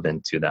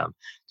relevant to them?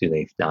 Do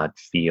they not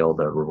feel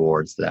the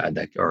rewards that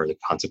or the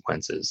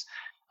consequences?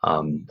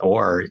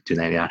 Or do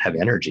they not have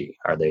energy?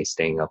 Are they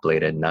staying up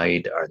late at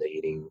night? Are they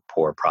eating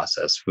poor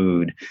processed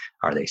food?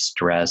 Are they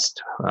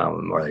stressed?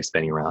 Or are they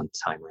spending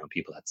time around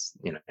people that's,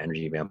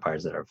 energy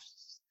vampires that are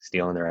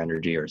stealing their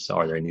energy, or so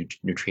are they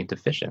nutrient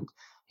deficient?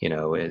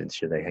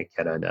 Should they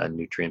get a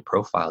nutrient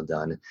profile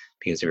done?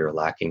 Because if you're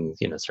lacking,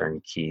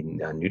 certain key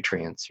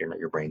nutrients,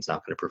 your brain's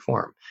not going to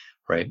perform,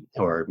 right?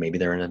 Or maybe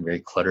they're in a very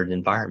cluttered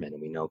environment,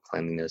 and we know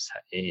cleanliness,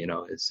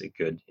 is a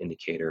good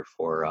indicator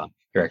for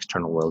your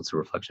external world. It's a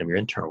reflection of your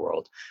internal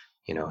world,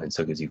 and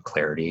so it gives you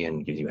clarity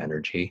and gives you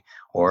energy.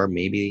 Or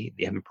maybe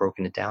they haven't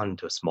broken it down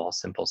into a small,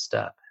 simple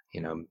step.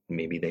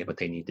 Maybe what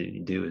they need to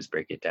do is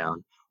break it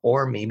down.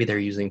 Or maybe they're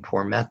using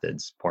poor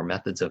methods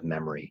of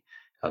memory,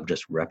 of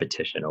just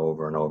repetition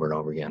over and over and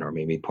over again. Or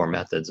maybe poor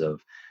methods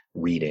of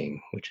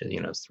reading, which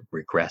is,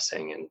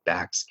 regressing and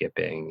back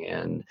skipping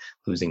and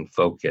losing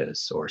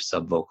focus or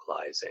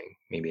sub-vocalizing.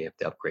 Maybe they have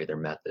to upgrade their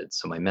methods.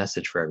 So my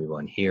message for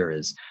everyone here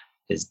is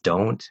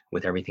don't,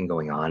 with everything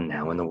going on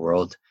now in the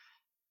world,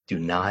 do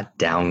not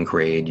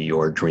downgrade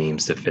your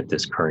dreams to fit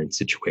this current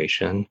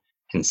situation.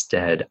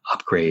 Instead,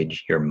 upgrade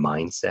your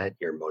mindset,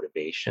 your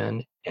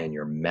motivation, and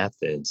your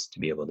methods to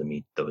be able to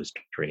meet those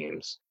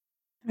dreams.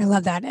 I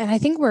love that. And I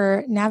think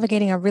we're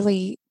navigating a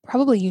really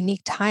probably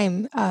unique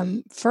time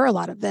for a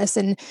lot of this.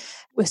 And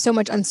with so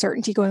much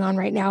uncertainty going on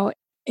right now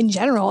in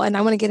general, and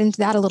I want to get into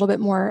that a little bit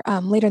more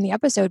later in the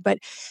episode, but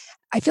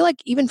I feel like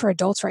even for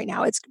adults right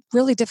now, it's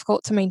really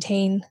difficult to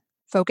maintain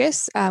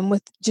focus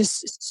with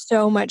just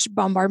so much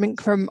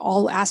bombardment from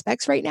all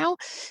aspects right now.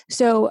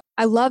 So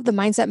I love the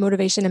mindset,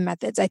 motivation, and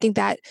methods. I think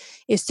that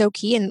is so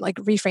key and like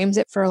reframes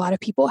it for a lot of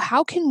people.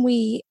 How can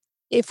we,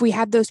 if we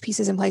have those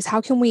pieces in place, how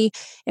can we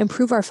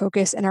improve our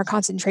focus and our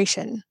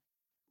concentration?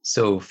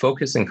 So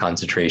focus and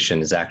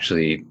concentration is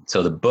actually,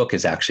 so the book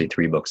is actually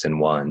 3 books in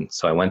one.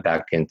 So I went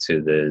back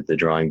into the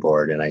drawing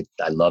board, and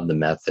I love the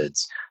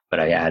methods, but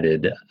I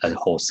added a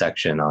whole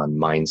section on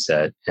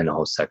mindset and a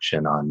whole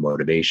section on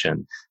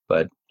motivation.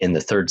 But in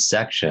the third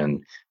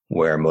section,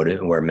 where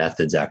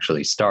methods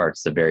actually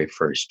starts, the very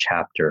first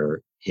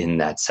chapter in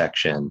that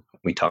section,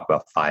 we talk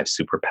about 5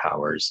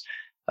 superpowers.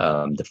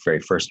 The very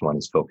first one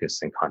is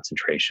focus and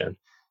concentration,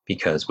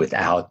 because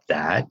without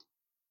that,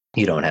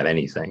 you don't have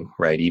anything,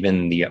 right?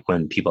 Even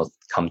when people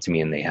come to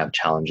me and they have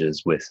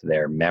challenges with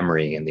their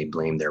memory and they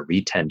blame their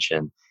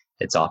retention,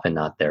 it's often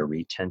not their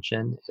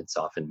retention. It's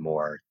often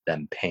more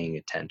them paying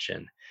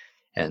attention.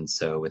 And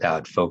so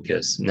without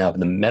focus, now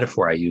the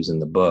metaphor I use in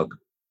the book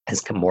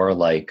is more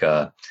like,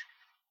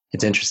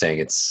 it's interesting.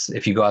 It's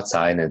if you go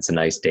outside and it's a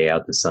nice day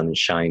out, the sun is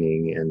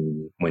shining.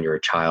 And when you're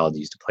a child,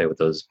 you used to play with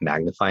those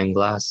magnifying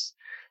glass,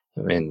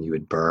 and you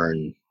would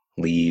burn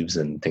leaves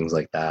and things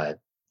like that.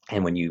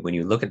 And when you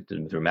look at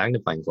through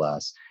magnifying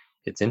glass,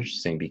 it's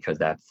interesting because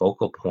that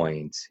focal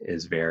point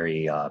is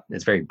very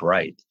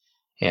bright.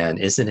 And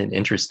isn't it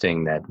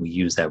interesting that we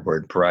use that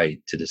word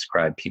bright to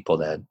describe people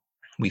that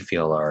we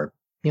feel are,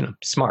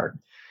 smart?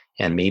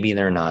 And maybe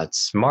they're not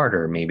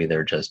smarter, maybe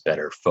they're just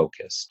better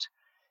focused.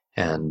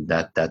 And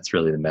that's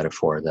really the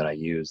metaphor that I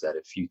use, that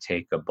if you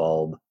take a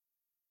bulb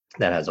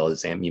that has all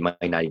this you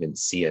might not even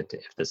see it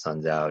if the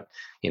sun's out,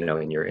 in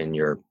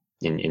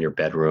your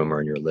bedroom or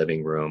in your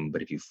living room.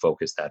 But if you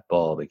focus that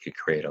bulb, it could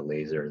create a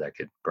laser that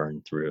could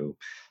burn through,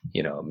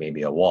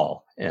 maybe a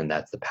wall. And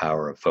that's the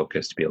power of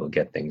focus to be able to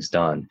get things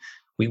done.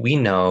 We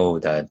know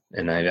that,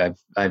 and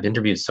I've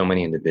interviewed so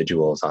many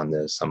individuals on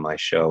this on my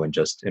show and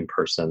just in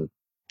person,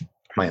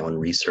 my own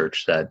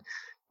research,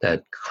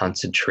 that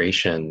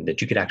concentration, that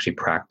you could actually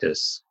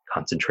practice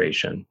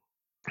concentration,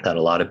 that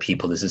a lot of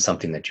people, this is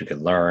something that you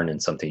could learn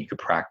and something you could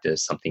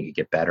practice, something you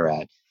get better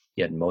at.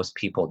 Yet most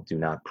people do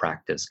not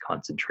practice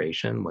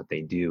concentration. What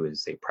they do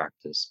is they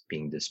practice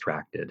being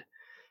distracted.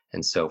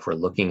 And so if we're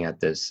looking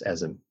at this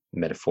as a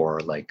metaphor,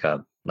 like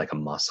a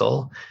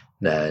muscle,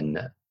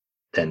 then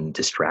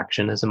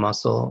distraction is a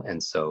muscle,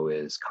 and so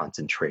is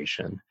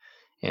concentration.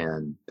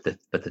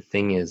 But the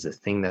thing is, the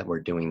thing that we're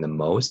doing the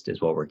most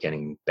is what we're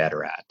getting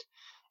better at.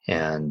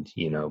 And,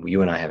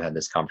 you and I have had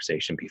this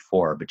conversation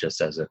before, but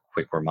just as a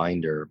quick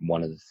reminder,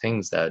 one of the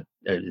things that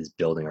is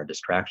building our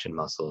distraction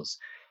muscles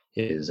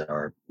is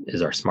our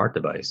smart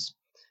device,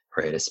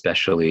 right?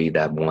 Especially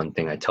that one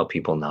thing I tell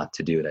people not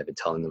to do, and I've been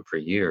telling them for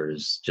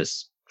years,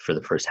 just for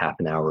the first half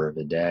an hour of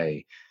a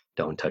day,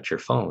 don't touch your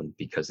phone,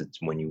 because it's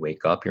when you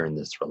wake up, you're in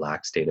this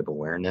relaxed state of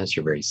awareness,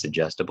 you're very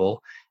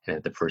suggestible. And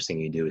if the first thing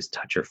you do is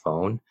touch your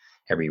phone,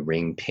 every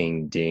ring,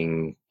 ping,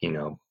 ding,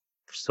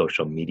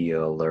 social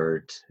media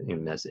alert,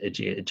 message,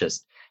 it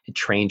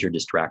trains your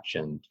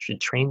distraction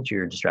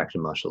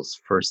muscles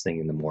first thing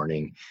in the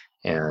morning.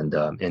 And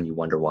you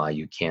wonder why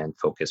you can't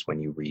focus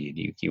when you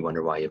read. You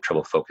wonder why you have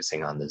trouble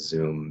focusing on the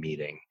Zoom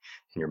meeting,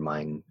 and your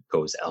mind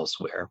goes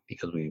elsewhere,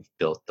 because we've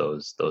built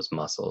those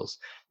muscles.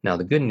 Now,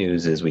 the good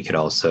news is we could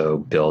also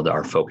build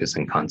our focus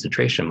and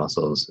concentration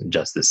muscles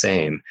just the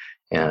same.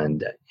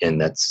 And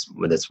that's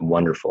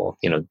wonderful.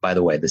 By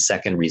the way, the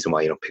second reason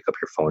why you don't pick up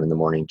your phone in the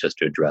morning, just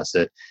to address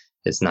it,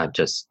 it's not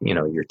just,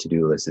 your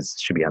to-do list. It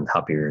should be on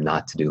top of your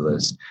not to-do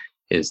list.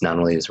 Is not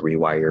only does it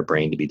rewire your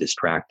brain to be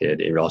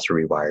distracted, it also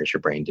rewires your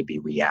brain to be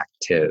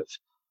reactive,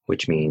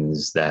 which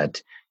means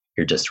that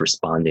you're just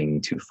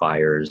responding to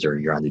fires, or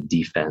you're on the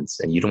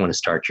defense, and you don't want to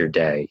start your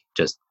day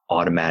just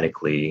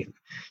automatically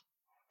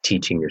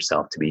teaching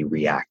yourself to be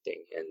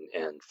reacting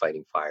and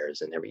fighting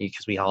fires and everything,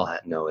 because we all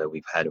know that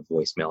we've had a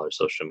voicemail or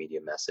social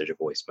media message, a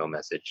voicemail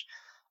message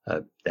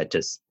that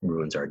just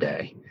ruins our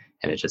day,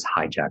 and it just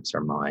hijacks our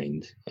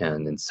mind.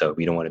 And so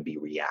we don't want to be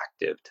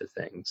reactive to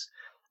things.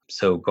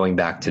 So going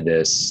back to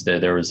this,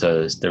 there was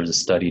a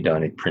study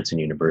done at Princeton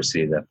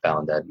University that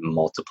found that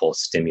multiple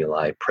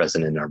stimuli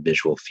present in our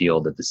visual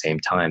field at the same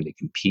time, they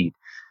compete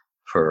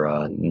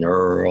for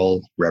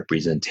neural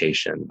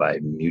representation by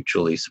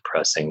mutually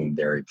suppressing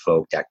their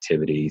evoked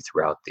activity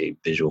throughout the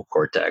visual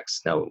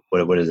cortex. Now,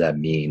 what does that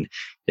mean?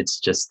 It's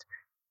just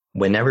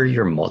whenever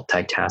you're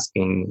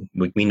multitasking,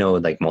 we know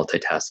like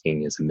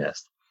multitasking is a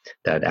myth,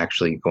 that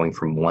actually going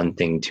from one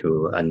thing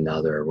to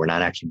another, we're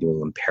not actually doing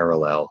them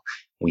parallel.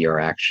 We are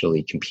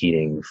actually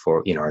competing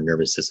for, our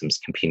nervous system's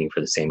competing for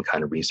the same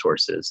kind of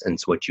resources. And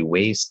so what you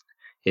waste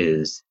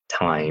is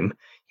time.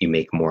 You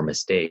make more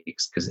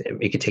mistakes, because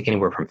it could take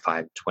anywhere from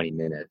 5 to 20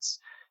 minutes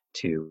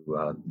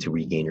to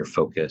regain your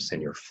focus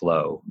and your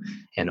flow.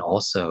 And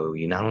also,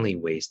 you not only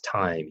waste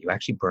time, you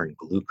actually burn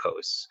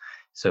glucose.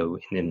 So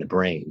in the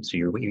brain, so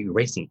you're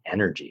wasting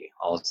energy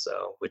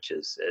also, which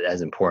is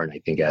as important, I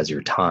think, as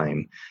your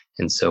time.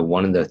 And so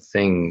one of the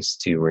things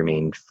to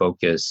remain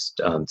focused,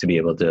 to be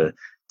able to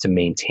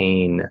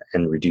maintain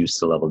and reduce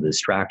the level of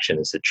distraction,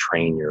 is to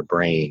train your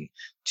brain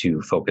to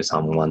focus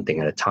on one thing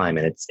at a time.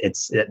 And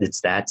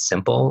it's that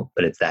simple,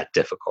 but it's that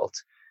difficult.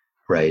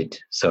 Right.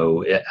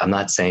 So I'm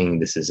not saying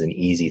this is an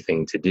easy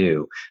thing to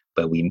do,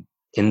 but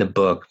in the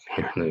book,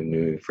 let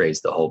me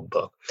rephrase the whole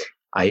book.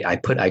 I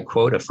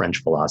quote a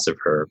French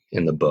philosopher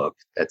in the book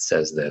that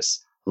says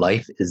this: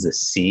 life is a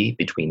C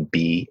between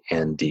B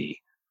and D.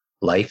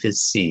 Life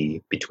is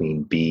C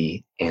between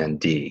B and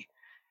D.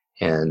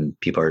 And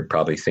people are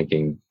probably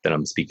thinking that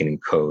I'm speaking in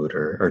code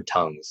or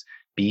tongues.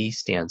 B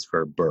stands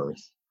for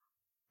birth.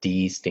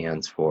 D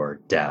stands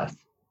for death.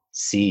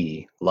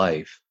 C,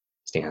 life,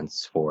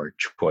 stands for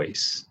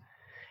choice.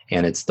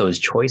 And it's those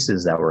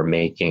choices that we're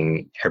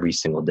making every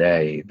single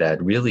day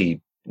that really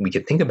we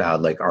could think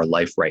about, like our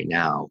life right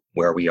now,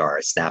 where we are,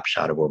 a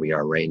snapshot of where we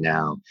are right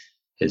now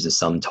is the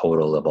sum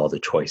total of all the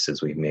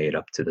choices we've made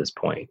up to this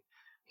point.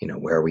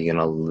 Where are we going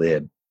to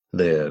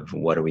live?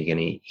 What are we going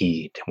to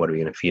eat? What are we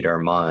going to feed our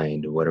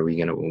mind? What are we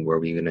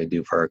going to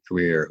do for our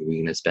career? Who are we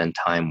going to spend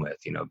time with?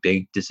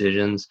 Big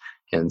decisions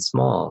and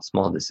small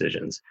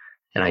decisions.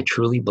 And I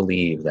truly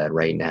believe that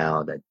right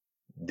now that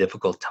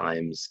difficult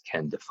times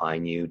can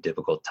define you,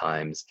 difficult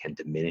times can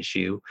diminish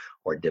you,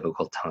 or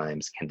difficult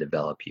times can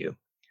develop you.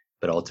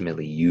 But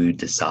ultimately, you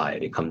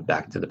decide. It comes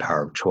back to the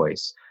power of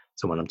choice.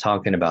 So when I'm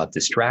talking about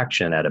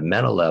distraction at a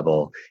meta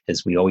level,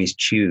 is we always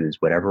choose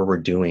whatever we're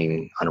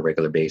doing on a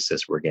regular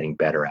basis, we're getting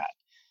better at.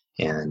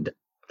 And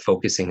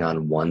focusing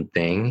on one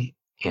thing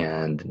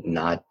and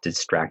not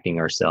distracting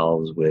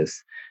ourselves with,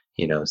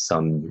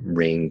 some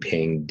ring,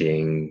 ping,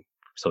 ding,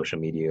 social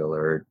media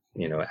alert,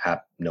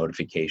 app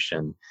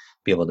notification,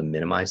 be able to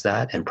minimize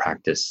that and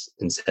practice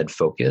instead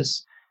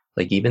focus.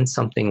 Like even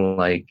something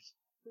like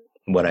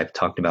what I've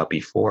talked about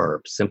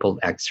before, simple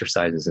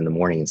exercises in the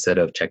morning, instead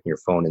of checking your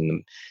phone in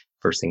the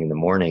first thing in the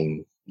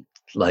morning,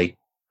 like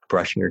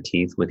brushing your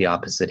teeth with the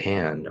opposite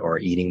hand or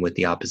eating with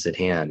the opposite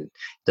hand. It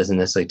doesn't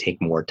necessarily take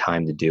more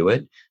time to do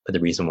it. But the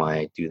reason why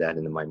I do that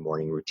in my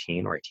morning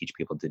routine, or I teach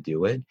people to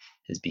do it,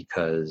 is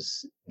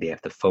because they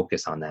have to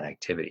focus on that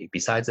activity.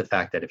 Besides the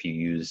fact that if you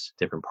use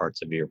different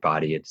parts of your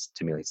body, it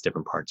stimulates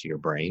different parts of your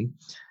brain.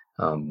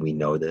 We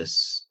know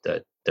this,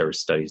 that there were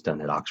studies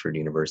done at Oxford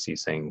University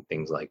saying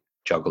things like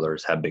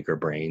jugglers have bigger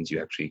brains.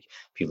 You actually,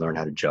 if you learn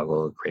how to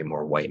juggle, create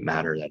more white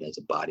matter, that as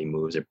the body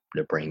moves,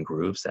 the brain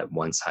grooves, that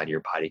one side of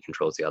your body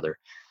controls the other.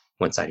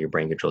 One side of your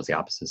brain controls the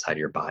opposite side of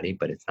your body,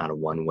 but it's not a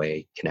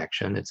one-way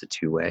connection. It's a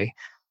two-way.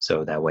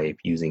 So that way,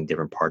 using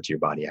different parts of your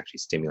body actually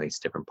stimulates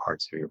different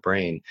parts of your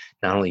brain.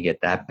 Not only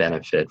get that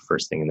benefit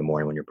first thing in the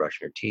morning when you're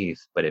brushing your teeth,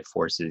 but it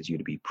forces you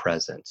to be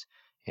present.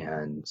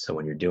 And so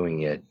when you're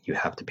doing it, you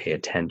have to pay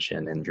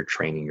attention, and you're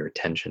training your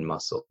attention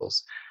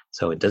muscles.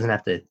 So it doesn't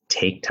have to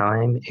take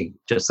time.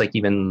 Just like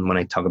even when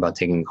I talk about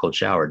taking a cold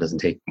shower, it doesn't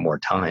take more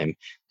time.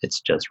 It's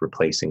just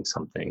replacing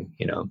something,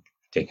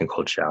 taking a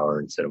cold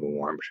shower instead of a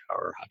warm shower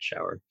or hot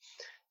shower.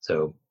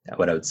 So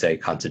what I would say,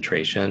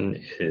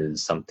 concentration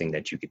is something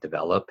that you could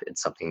develop.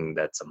 It's something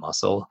that's a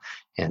muscle,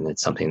 and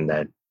it's something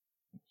that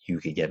you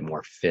could get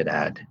more fit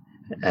at.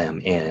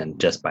 And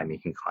just by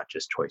making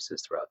conscious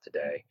choices throughout the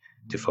day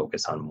to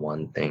focus on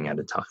one thing at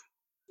a time.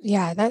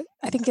 Yeah,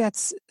 I think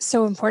that's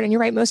so important.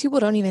 You're right. Most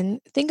people don't even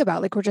think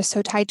about, like, we're just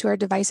so tied to our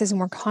devices and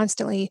we're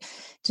constantly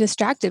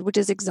distracted, which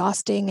is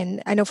exhausting.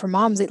 And I know for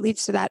moms, it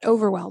leads to that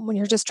overwhelm when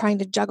you're just trying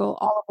to juggle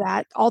all of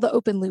that, all the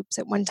open loops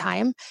at one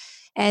time.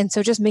 And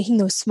so just making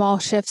those small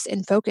shifts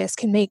in focus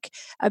can make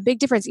a big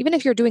difference. Even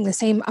if you're doing the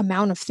same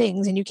amount of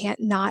things and you can't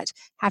not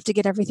have to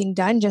get everything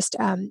done, just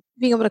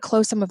being able to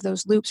close some of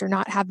those loops or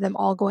not have them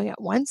all going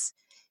at once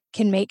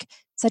can make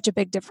such a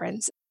big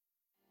difference.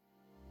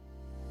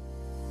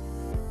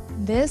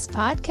 This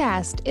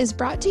podcast is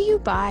brought to you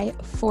by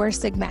Four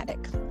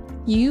Sigmatic.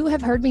 You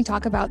have heard me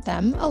talk about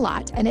them a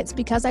lot, and it's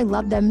because I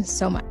love them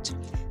so much.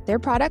 Their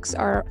products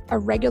are a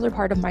regular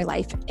part of my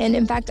life. And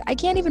in fact, I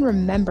can't even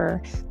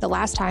remember the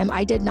last time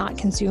I did not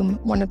consume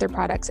one of their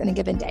products in a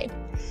given day.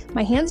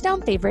 My hands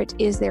down favorite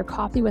is their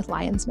coffee with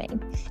lion's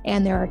mane.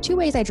 And there are two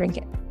ways I drink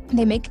it.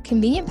 They make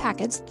convenient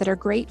packets that are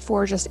great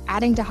for just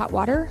adding to hot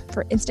water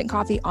for instant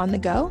coffee on the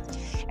go.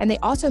 And they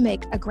also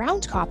make a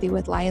ground coffee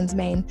with lion's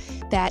mane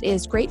that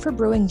is great for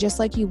brewing just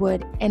like you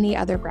would any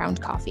other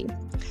ground coffee.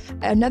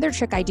 Another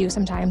trick I do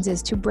sometimes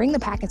is to bring the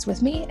packets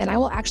with me, and I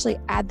will actually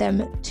add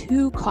them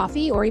to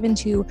coffee or even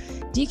to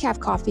decaf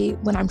coffee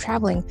when I'm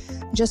traveling,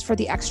 just for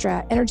the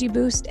extra energy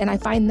boost. And I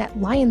find that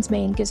lion's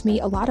mane gives me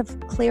a lot of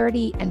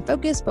clarity and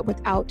focus, but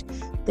without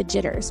the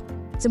jitters.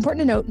 It's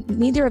important to note,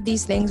 neither of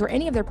these things or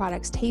any of their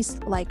products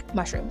taste like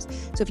mushrooms.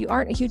 So if you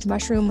aren't a huge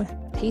mushroom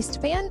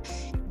taste fan,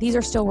 these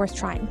are still worth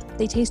trying.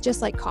 They taste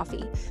just like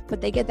coffee,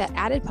 but they get that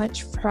added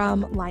punch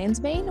from lion's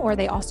mane, or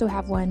they also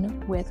have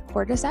one with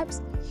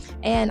cordyceps.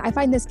 And I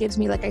find this gives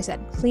me, like I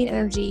said, clean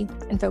energy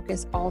and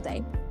focus all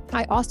day.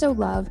 I also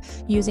love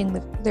using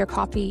their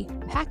coffee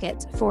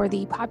packets for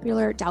the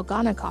popular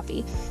Dalgona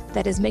coffee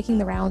that is making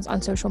the rounds on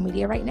social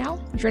media right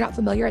now. If you're not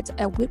familiar, it's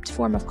a whipped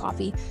form of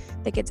coffee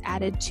that gets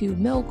added to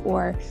milk,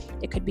 or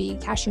it could be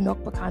cashew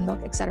milk, pecan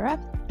milk, etc.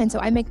 And so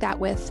I make that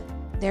with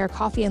their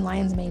coffee and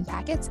lion's mane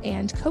packets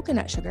and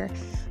coconut sugar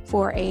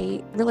for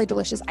a really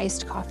delicious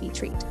iced coffee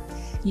treat.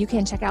 You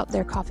can check out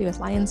their coffee with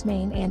lion's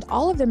mane and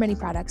all of their many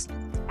products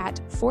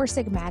at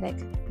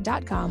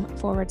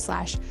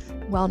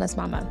foursigmatic.com/wellness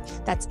mama.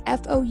 That's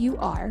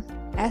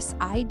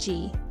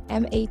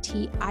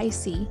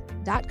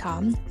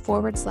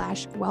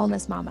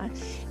foursigmatic.com/wellness mama.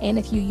 And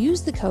if you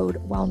use the code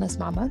wellness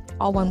mama,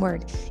 all one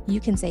word,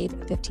 you can save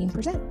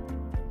 15%.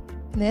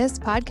 This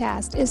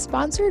podcast is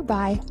sponsored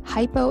by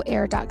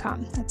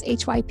hypoair.com. That's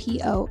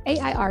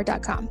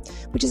hypoair.com,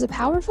 which is a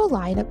powerful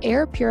line of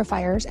air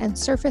purifiers and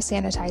surface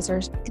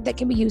sanitizers that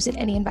can be used in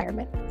any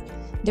environment.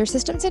 Their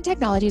systems and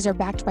technologies are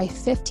backed by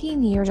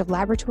 15 years of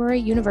laboratory,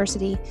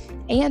 university,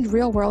 and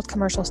real-world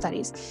commercial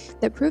studies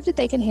that prove that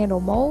they can handle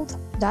mold,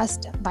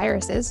 dust,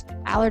 viruses,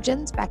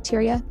 allergens,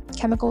 bacteria,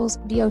 chemicals,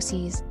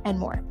 VOCs, and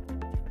more.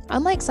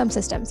 Unlike some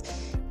systems,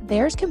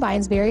 theirs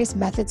combines various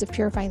methods of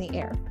purifying the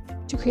air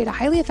to create a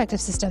highly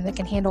effective system that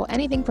can handle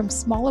anything from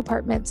small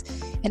apartments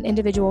and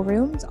individual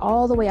rooms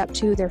all the way up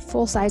to their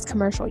full-size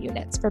commercial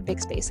units for big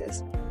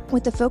spaces.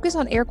 With the focus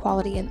on air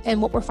quality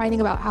and what we're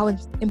finding about how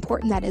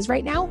important that is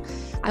right now,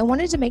 I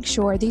wanted to make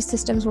sure these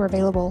systems were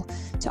available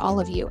to all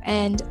of you.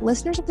 And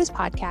listeners of this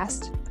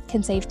podcast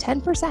can save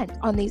 10%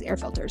 on these air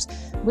filters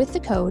with the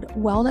code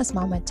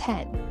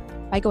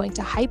WellnessMama10 by going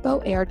to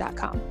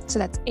hypoair.com. So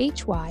that's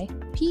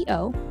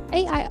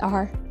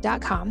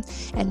hypoair.com,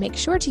 and make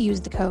sure to use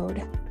the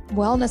code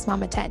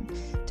WellnessMama10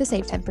 to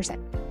save 10%.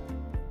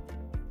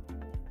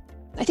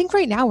 I think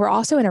right now we're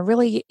also in a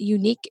really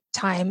unique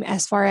time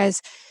as far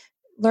as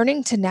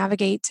learning to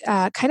navigate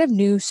kind of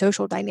new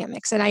social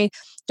dynamics. And I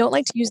don't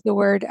like to use the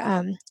word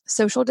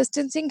social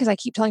distancing, because I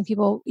keep telling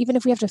people, even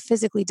if we have to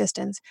physically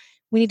distance,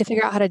 we need to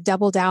figure out how to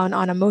double down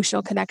on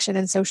emotional connection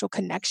and social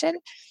connection.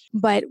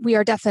 But we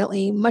are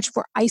definitely much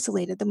more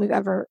isolated than we've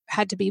ever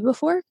had to be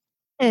before.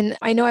 And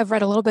I know I've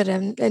read a little bit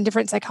in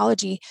different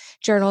psychology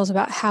journals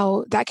about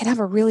how that can have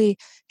a really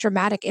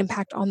dramatic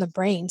impact on the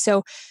brain.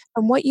 So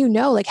from what you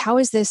know, like, how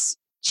is this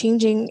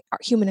changing our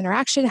human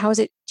interaction? How is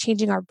it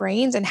changing our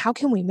brains, and how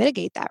can we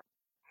mitigate that?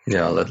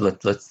 Yeah,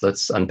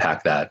 let's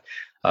unpack that.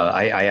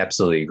 I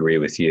absolutely agree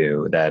with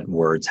you that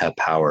words have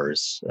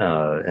powers,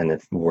 and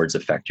if words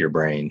affect your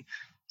brain.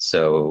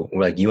 So,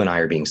 like, you and I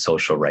are being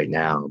social right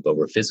now, but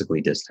we're physically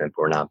distant.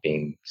 We're not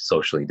being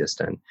socially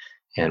distant,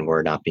 and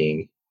we're not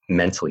being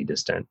mentally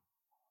distant,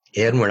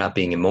 and we're not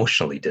being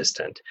emotionally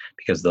distant,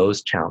 because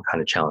those kind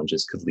of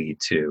challenges could lead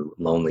to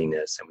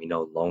loneliness. And we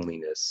know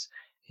loneliness,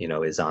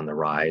 is on the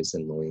rise,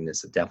 and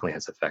loneliness, it definitely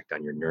has effect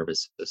on your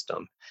nervous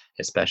system,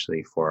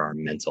 especially for our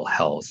mental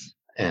health.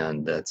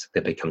 And that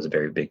becomes a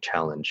very big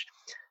challenge.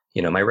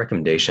 My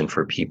recommendation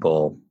for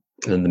people,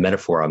 and the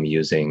metaphor I'm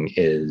using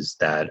is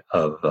that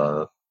of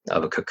a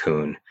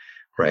cocoon,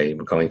 right?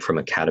 We're going from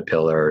a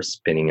caterpillar,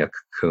 spinning a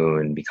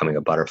cocoon, becoming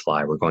a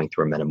butterfly. We're going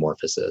through a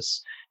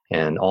metamorphosis.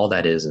 And all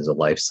that is a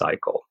life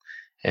cycle.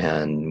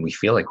 And we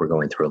feel like we're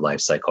going through a life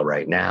cycle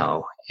right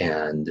now.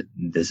 And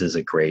this is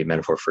a great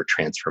metaphor for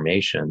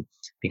transformation,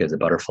 because the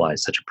butterfly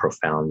is such a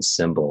profound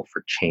symbol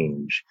for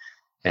change.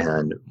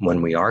 And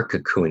when we are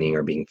cocooning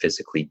or being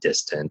physically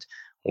distant,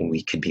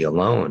 we could be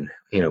alone.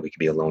 We could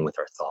be alone with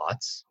our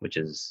thoughts, which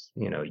is,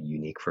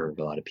 unique for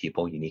a lot of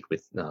people, unique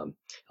with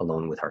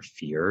alone with our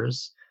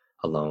fears.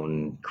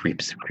 Alone creep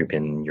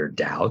in your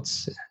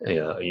doubts.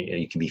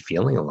 You can be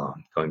feeling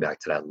alone, going back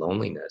to that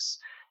loneliness.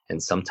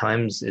 And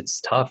sometimes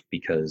it's tough,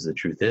 because the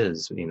truth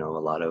is, a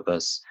lot of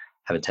us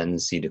have a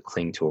tendency to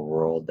cling to a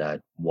world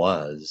that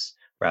was,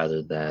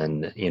 rather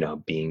than,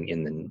 being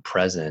in the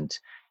present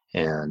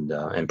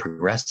and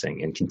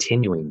progressing and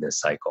continuing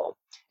this cycle.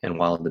 And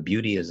while the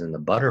beauty is in the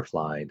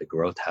butterfly, the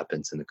growth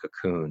happens in the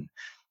cocoon.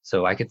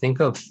 So I could think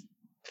of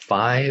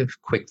 5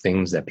 quick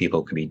things that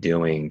people could be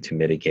doing to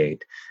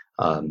mitigate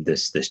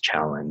this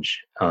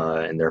challenge.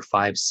 And there are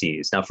 5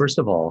 C's. Now, first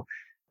of all,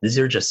 these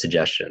are just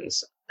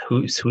suggestions.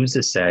 Who's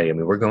to say? I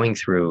mean, we're going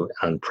through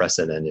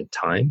unprecedented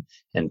time,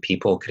 and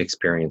people could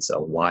experience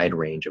a wide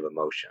range of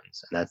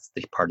emotions, and that's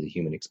the part of the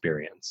human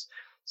experience.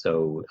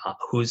 So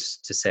who's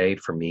to say,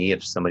 for me,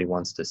 if somebody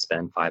wants to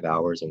spend 5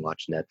 hours and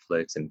watch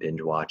Netflix and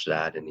binge watch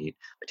that and eat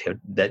potato,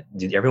 that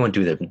everyone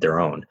do their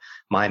own.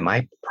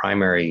 My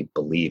primary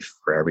belief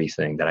for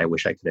everything that I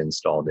wish I could have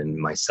installed in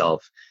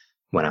myself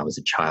when I was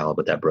a child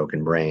with that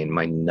broken brain,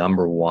 my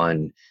number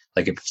one,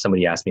 like, if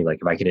somebody asked me, like,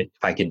 if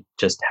I could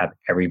just have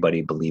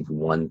everybody believe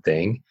one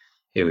thing,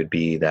 it would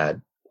be that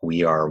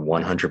we are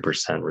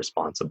 100%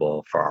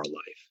 responsible for our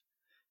life.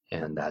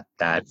 And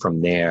that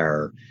from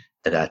there,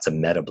 that's a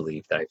meta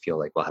belief that I feel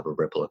like will have a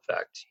ripple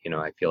effect.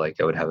 I feel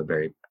like I would have a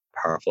very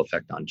powerful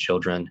effect on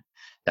children,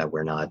 that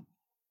we're not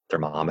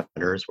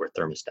thermometers, we're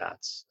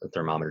thermostats. The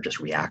thermometer just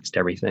reacts to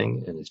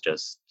everything, and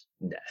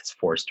it's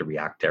forced to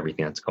react to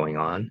everything that's going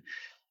on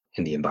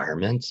in the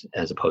environment,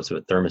 as opposed to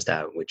a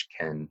thermostat, which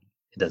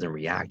it doesn't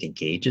react, it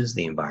gauges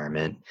the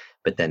environment,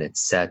 but then it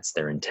sets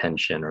their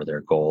intention or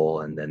their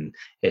goal, and then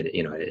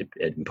it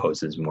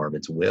imposes more of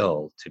its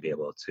will to be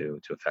able to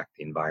affect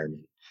the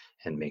environment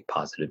and make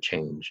positive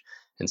change.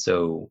 And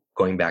so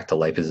going back to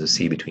life as a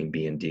C between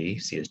B and D,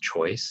 C is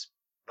choice,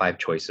 5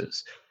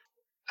 choices.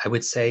 I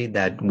would say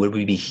that would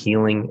we be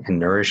healing and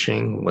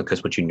nourishing,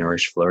 because what you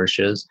nourish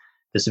flourishes.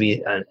 This would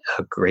be a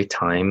great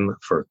time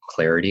for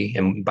clarity.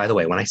 And by the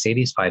way, when I say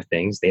these 5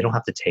 things, they don't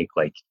have to take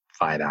like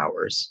 5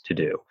 hours to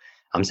do.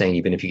 I'm saying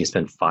even if you could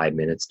spend 5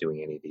 minutes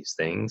doing any of these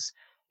things,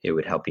 it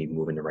would help you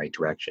move in the right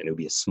direction. It would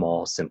be a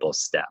small, simple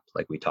step,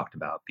 like we talked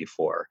about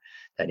before.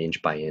 That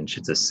inch by inch,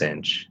 it's a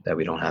cinch, that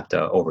we don't have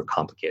to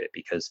overcomplicate it,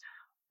 because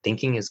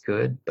thinking is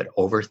good, but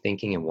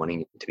overthinking and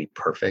wanting it to be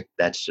perfect,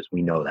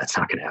 we know that's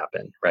not going to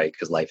happen, right?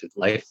 Because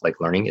life,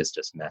 like learning, is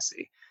just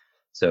messy.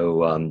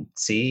 So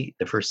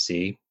the first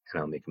C,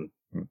 and I'll make them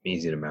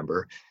easy to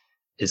remember,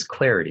 is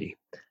clarity.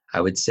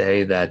 I would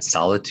say that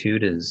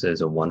solitude is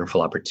a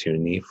wonderful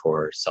opportunity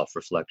for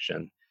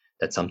self-reflection.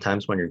 That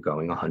sometimes when you're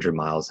going 100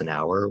 miles an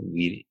hour,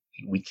 we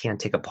can't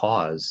take a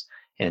pause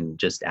and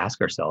just ask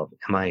ourselves,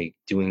 am I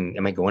going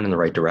in the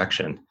right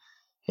direction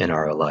in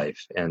our life?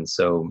 And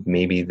so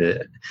maybe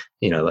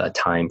a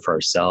time for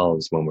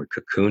ourselves when we're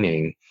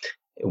cocooning,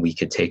 we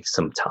could take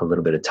a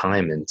little bit of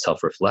time and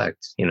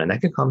self-reflect, and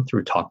that could come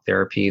through talk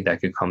therapy,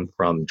 that could come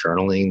from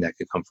journaling, that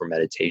could come from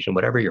meditation,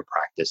 whatever your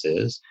practice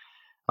is.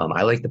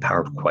 I like the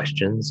power of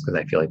questions, because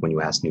I feel like when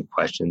you ask new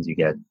questions, you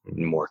get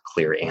more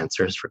clear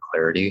answers for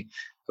clarity.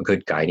 A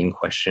good guiding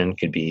question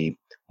could be,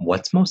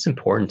 what's most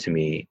important to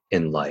me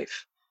in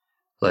life?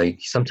 Like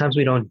sometimes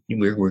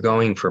we're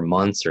going for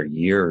months or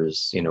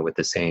years, with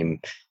the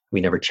same, we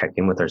never check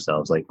in with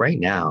ourselves. Like right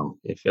now,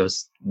 if it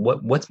was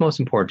what's most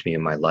important to me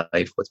in my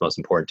life, what's most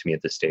important to me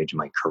at this stage in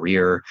my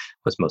career,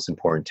 what's most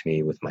important to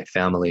me with my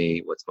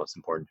family, what's most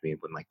important to me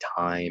with my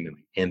time and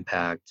my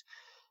impact.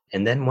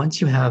 And then once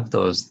you have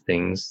those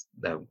things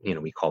that,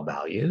 we call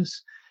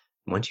values,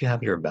 once you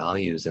have your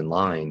values in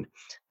line,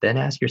 then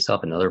ask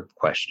yourself another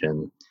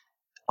question.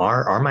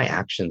 Are my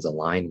actions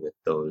aligned with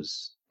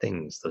those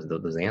things,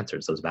 those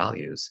answers, those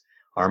values?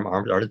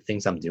 Are the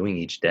things I'm doing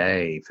each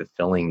day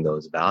fulfilling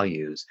those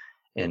values?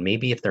 And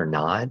maybe if they're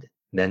not,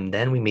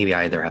 then we maybe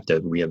either have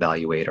to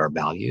reevaluate our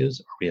values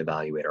or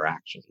reevaluate our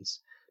actions.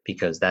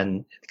 Because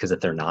if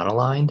they're not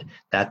aligned,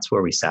 that's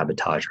where we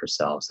sabotage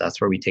ourselves. That's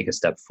where we take a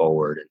step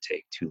forward and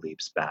take 2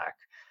 leaps back,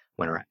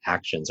 when our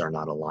actions are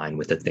not aligned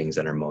with the things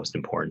that are most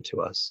important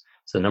to us.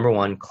 So number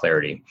 1,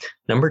 clarity.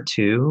 Number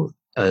 2,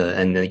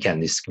 and then again,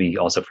 this could be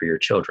also for your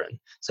children.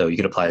 So you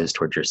could apply this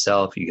towards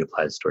yourself. You could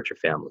apply this towards your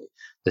family.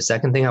 The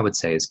second thing I would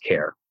say is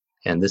care.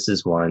 And this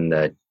is one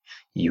that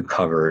you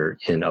cover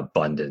in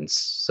abundance.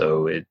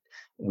 So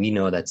we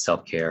know that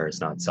self-care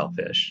is not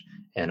selfish.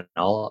 And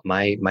all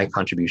my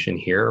contribution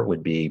here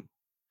would be,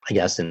 I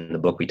guess in the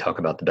book, we talk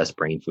about the best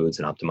brain foods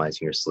and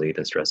optimizing your sleep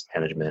and stress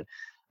management.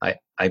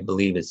 I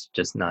believe it's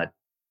just not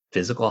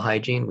physical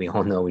hygiene. We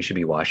all know we should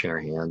be washing our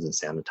hands and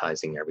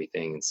sanitizing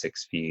everything and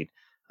 6 feet.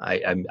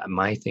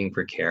 My thing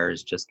for care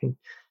is just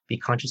be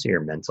conscious of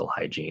your mental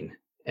hygiene.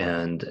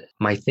 And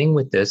my thing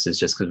with this is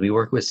just because we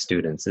work with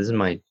students, this is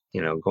my,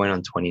 going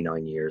on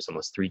 29 years,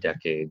 almost 3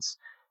 decades.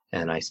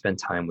 And I spend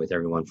time with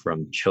everyone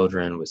from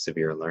children with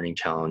severe learning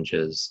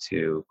challenges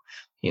to,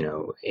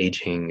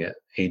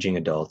 aging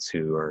adults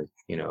who are,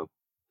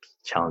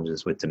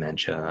 challenges with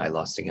dementia. I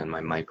lost again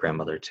my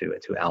grandmother to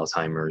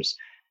Alzheimer's,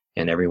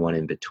 and everyone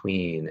in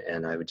between.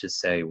 And I would just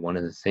say one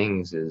of the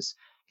things is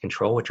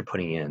control what you're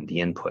putting in,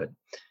 the input,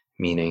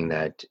 meaning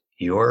that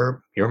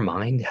your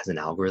mind has an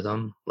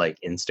algorithm, like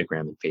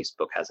Instagram and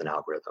Facebook has an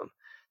algorithm,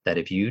 that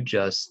if you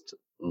just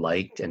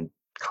liked and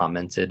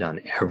commented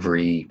on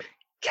every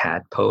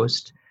cat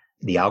post,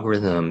 the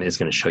algorithm is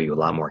going to show you a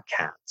lot more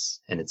cats,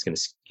 and it's going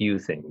to skew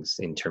things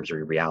in terms of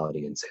your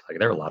reality and say, like,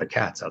 there are a lot of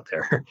cats out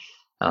there.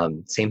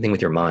 Same thing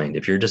with your mind.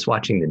 If you're just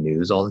watching the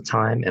news all the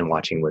time and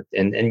watching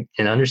and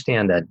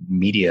understand that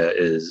media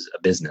is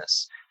a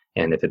business,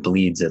 and if it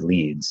bleeds, it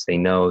leads. They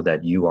know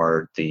that you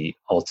are the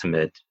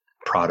ultimate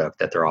product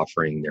that they're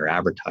offering their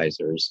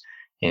advertisers.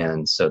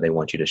 And so they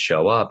want you to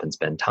show up and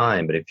spend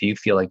time. But if you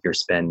feel like you're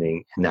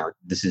spending, now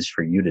this is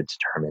for you to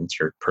determine, it's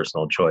your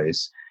personal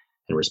choice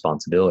and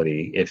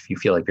responsibility. If you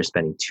feel like you're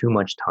spending too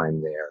much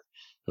time there,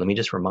 let me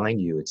just remind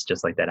you, it's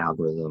just like that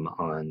algorithm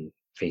on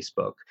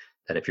Facebook,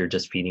 that if you're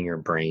just feeding your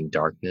brain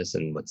darkness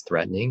and what's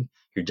threatening,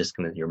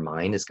 your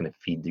mind is going to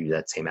feed you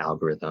that same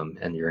algorithm,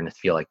 and you're going to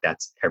feel like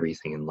that's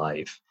everything in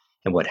life.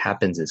 And what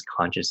happens is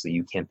consciously,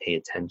 you can't pay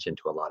attention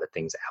to a lot of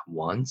things at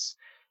once.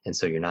 And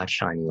so you're not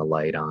shining a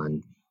light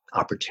on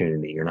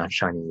opportunity. You're not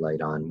shining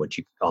light on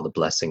all the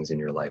blessings in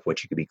your life,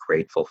 what you could be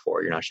grateful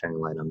for. You're not shining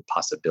light on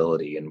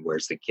possibility and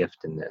where's the gift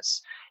in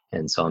this.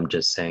 And so I'm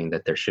just saying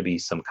that there should be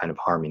some kind of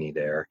harmony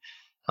there.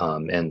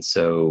 And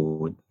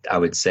so I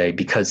would say,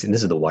 because and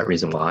this is the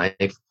reason why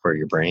for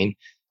your brain,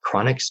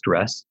 chronic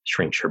stress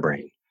shrinks your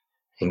brain.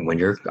 And when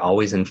you're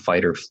always in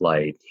fight or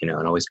flight, and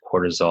always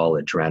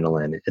cortisol,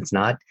 adrenaline, it's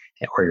not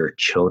where your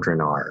children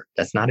are.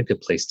 That's not a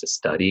good place to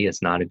study.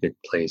 It's not a good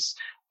place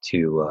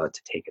to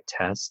take a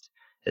test.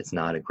 It's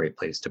not a great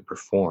place to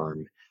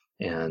perform.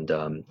 And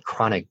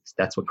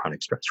that's what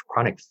chronic stress,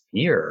 chronic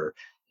fear.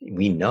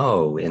 We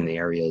know in the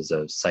areas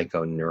of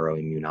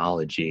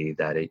psychoneuroimmunology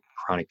that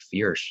chronic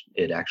fear,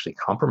 it actually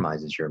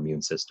compromises your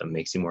immune system,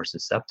 makes you more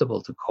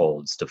susceptible to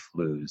colds, to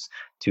flus,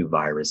 to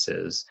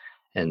viruses.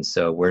 And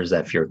so where's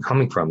that fear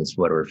coming from is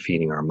what we're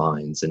feeding our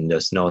minds. And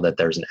just know that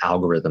there's an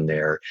algorithm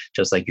there,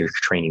 just like you're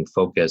training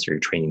focus or you're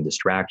training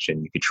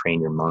distraction. You could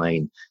train your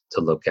mind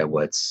to look at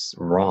what's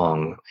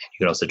wrong. And you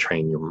could also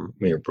train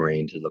your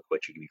brain to look at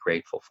what you can be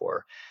grateful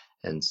for.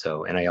 And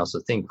I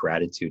also think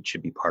gratitude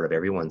should be part of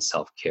everyone's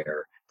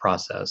self-care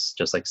process,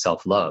 just like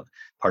self-love.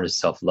 Part of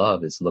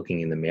self-love is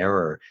looking in the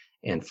mirror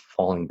and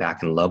falling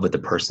back in love with the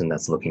person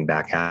that's looking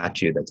back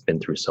at you, that's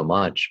been through so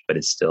much, but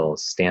is still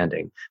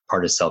standing.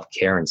 Part of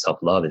self-care and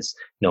self-love is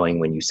knowing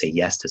when you say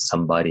yes to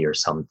somebody or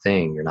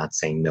something, you're not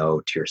saying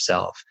no to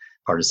yourself.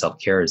 Part of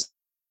self-care is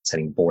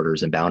setting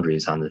borders and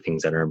boundaries on the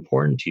things that are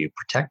important to you,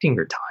 protecting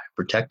your time,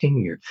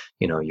 protecting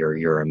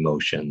your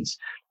emotions,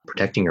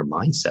 protecting your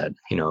mindset,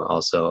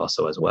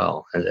 also as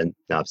well. And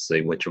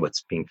obviously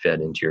what's being fed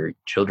into your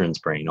children's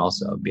brain,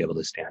 also be able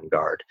to stand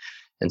guard.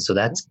 And so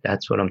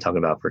that's what I'm talking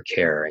about for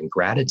care. And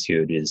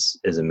gratitude is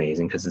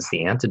amazing because it's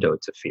the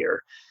antidote to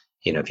fear.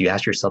 If you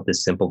ask yourself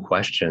this simple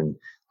question,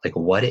 like,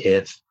 what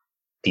if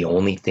the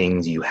only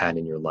things you had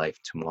in your life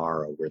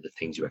tomorrow were the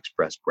things you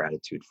expressed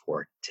gratitude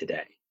for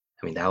today?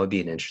 I mean, that would be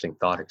an interesting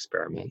thought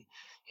experiment.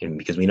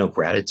 Because we know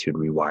gratitude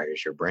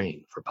rewires your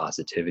brain for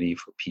positivity,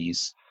 for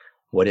peace.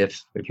 What if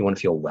you want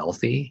to feel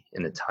wealthy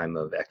in a time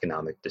of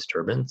economic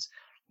disturbance,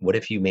 what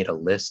if you made a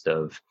list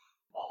of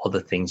all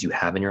the things you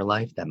have in your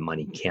life that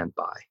money can't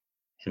buy,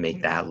 and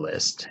make that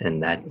list?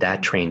 And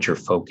that trains your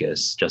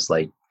focus, just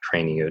like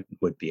training it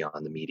would be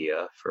on the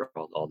media for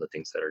all the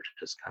things that are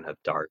just kind of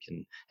dark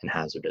and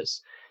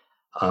hazardous.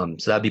 So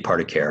that'd be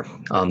part of care.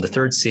 The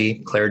third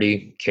C,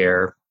 clarity,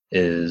 care,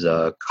 is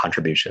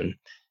contribution.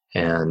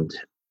 And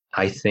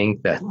I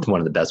think that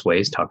one of the best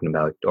ways, talking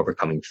about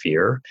overcoming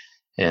fear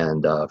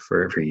and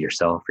for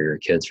yourself, for your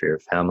kids, for your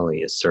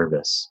family, is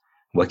service.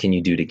 What can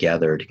you do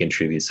together to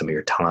contribute some of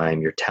your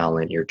time, your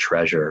talent, your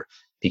treasure?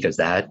 Because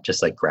that,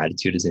 just like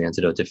gratitude is an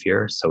antidote to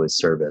fear, so is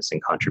service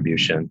and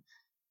contribution.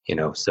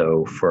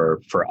 So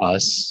for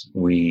us,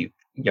 we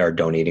are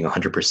donating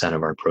 100%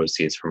 of our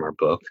proceeds from our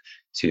book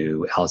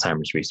to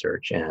Alzheimer's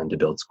research and to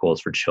build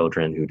schools for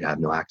children who have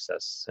no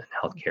access and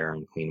healthcare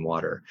and clean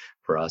water.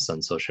 For us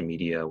on social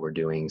media, we're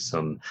doing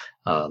some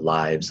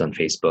lives on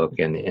Facebook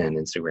and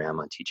Instagram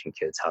on teaching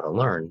kids how to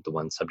learn the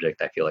one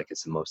subject I feel like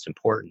is the most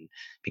important,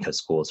 because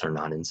schools are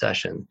not in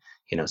session.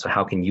 So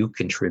how can you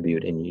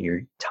contribute in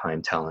your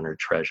time, talent, or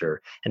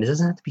treasure? And it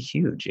doesn't have to be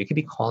huge. It could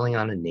be calling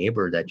on a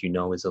neighbor that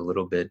is a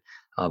little bit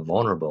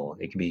vulnerable.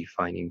 It could be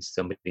finding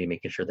somebody,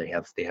 making sure they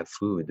have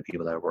food, the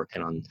people that are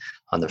working on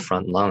the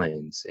front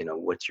lines.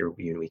 What's your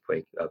unique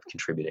way of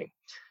contributing?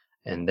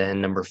 And then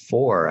number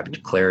 4,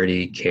 after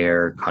clarity,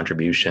 care,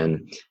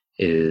 contribution,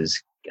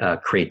 is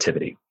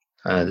creativity.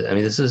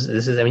 This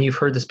is. You've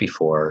heard this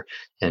before,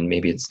 and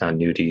maybe it's not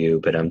new to you,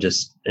 but I'm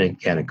just,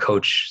 again, a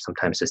coach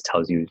sometimes just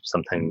tells you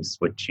sometimes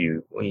what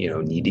you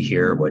need to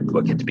hear,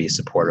 what get to be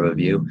supportive of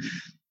you.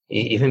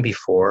 Even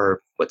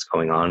before what's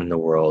going on in the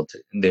world,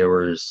 there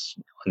was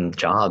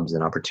jobs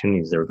and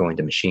opportunities that were going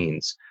to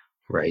machines,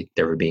 right?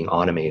 They were being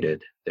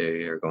automated.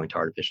 They are going to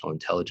artificial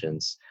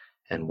intelligence.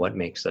 And what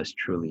makes us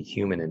truly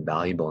human and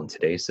valuable in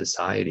today's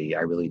society,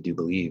 I really do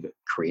believe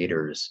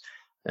creators,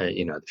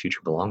 the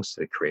future belongs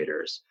to the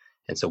creators.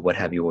 And so what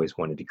have you always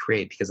wanted to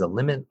create? Because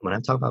when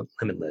I'm talking about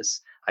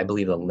limitless, I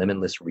believe the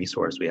limitless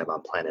resource we have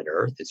on planet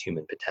Earth is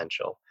human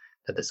potential.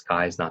 That the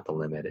sky is not the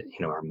limit.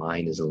 Our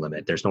mind is a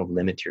limit. There's no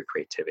limit to your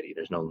creativity.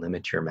 There's no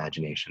limit to your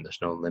imagination. There's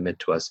no limit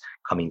to us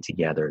coming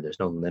together.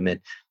 There's no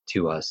limit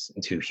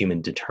to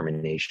human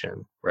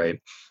determination, right?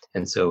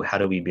 And so how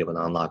do we be able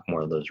to unlock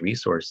more of those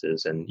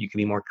resources? And you can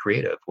be more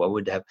creative.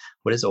 What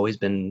has always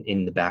been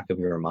in the back of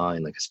your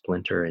mind, like a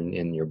splinter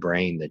in your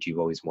brain that you've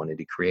always wanted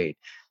to create?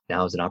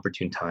 Now is an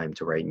opportune time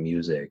to write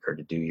music, or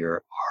to do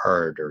your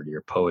art, or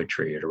your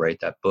poetry, or to write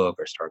that book,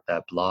 or start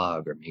that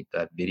blog, or make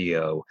that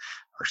video,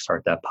 or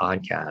start that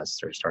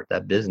podcast, or start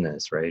that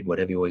business, right? What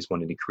have you always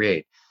wanted to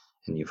create?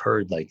 And you've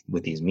heard, like,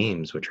 with these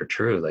memes, which are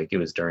true, like it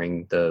was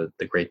during the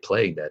Great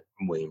Plague that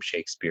William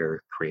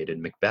Shakespeare created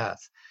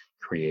Macbeth,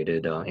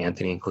 created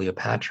Antony and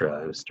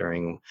Cleopatra. It was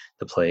during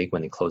the plague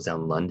when they closed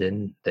down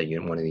London,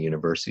 one of the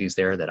universities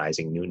there, that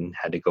Isaac Newton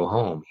had to go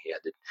home. He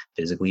had to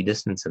physically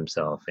distance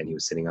himself, and he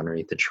was sitting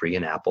underneath the tree,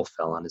 and an apple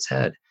fell on his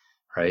head,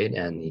 right?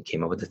 And he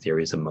came up with the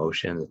theories of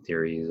motion, the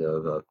theories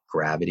of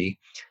gravity.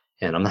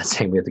 And I'm not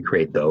saying we have to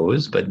create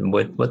those, but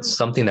what's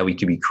something that we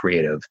could be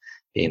creative,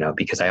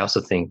 because I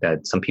also think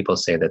that some people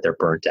say that they're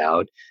burnt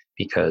out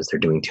because they're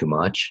doing too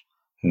much.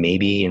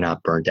 Maybe you're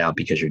not burnt out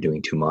because you're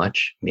doing too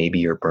much. Maybe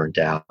you're burnt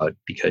out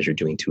because you're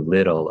doing too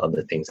little of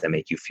the things that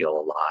make you feel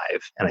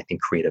alive. And I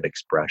think creative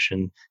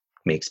expression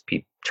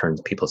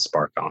turns people's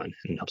spark on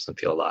and helps them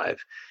feel alive.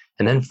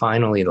 And then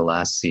finally, the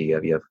last C,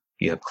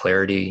 you have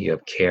clarity, you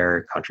have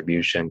care,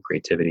 contribution,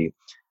 creativity.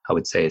 I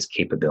would say is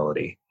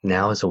capability.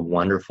 Now is a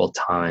wonderful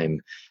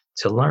time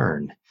to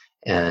learn,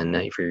 and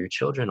for your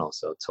children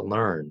also to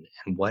learn.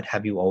 And what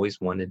have you always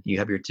wanted? You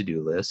have your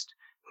to-do list.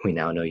 We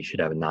now know you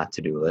should have a not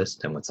to-do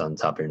list. And what's on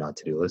top of your not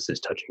to-do list is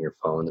touching your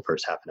phone the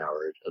first half an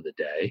hour of the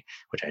day,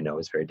 which I know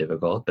is very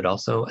difficult, but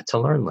also a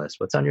to-learn list.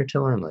 What's on your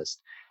to-learn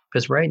list?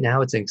 Because right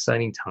now it's an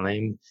exciting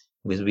time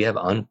because we have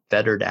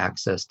unfettered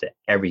access to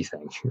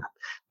everything. I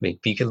mean,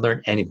 you can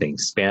learn anything: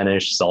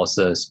 Spanish,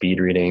 salsa, speed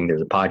reading.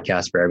 There's a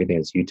podcast for everything.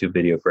 There's a YouTube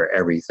video for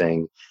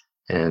everything.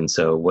 And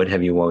so what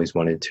have you always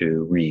wanted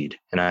to read?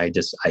 And I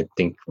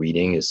think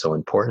reading is so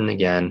important,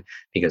 again,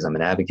 because I'm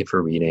an advocate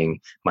for reading.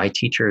 My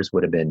teachers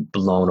would have been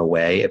blown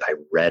away if I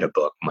read a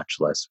book, much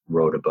less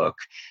wrote a book.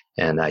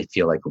 And I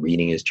feel like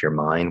reading is to your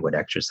mind what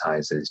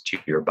exercise is to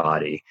your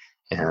body.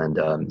 And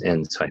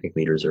so I think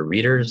leaders are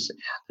readers.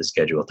 To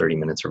schedule 30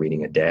 minutes of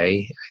reading a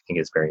day, I think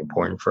is very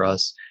important for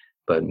us.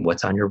 But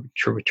what's on your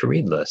to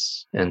read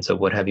list? And so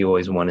what have you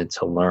always wanted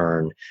to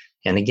learn?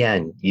 And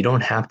again, you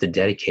don't have to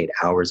dedicate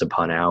hours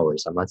upon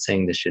hours. I'm not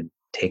saying this should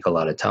take a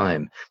lot of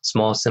time.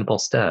 Small, simple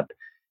step.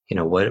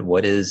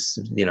 What is,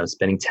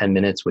 spending 10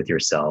 minutes with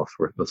yourself,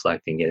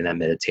 reflecting, getting that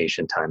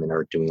meditation time,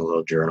 or doing a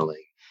little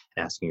journaling,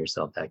 and asking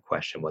yourself that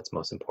question: what's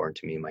most important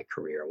to me in my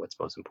career? What's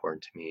most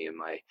important to me in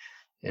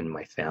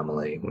my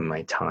family, in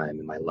my time,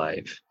 in my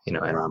life, and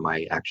are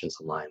my actions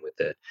aligned with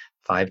it?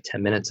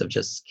 5-10 minutes of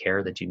just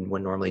care that you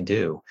wouldn't normally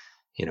do,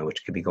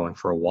 which could be going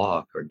for a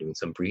walk or doing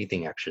some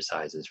breathing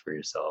exercises for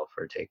yourself,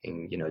 or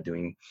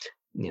doing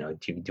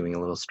a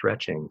little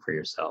stretching for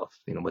yourself.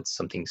 What's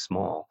something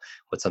small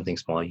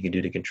you can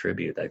do to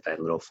contribute, like that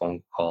little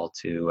phone call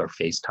to or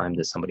FaceTime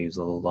to somebody who's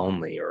a little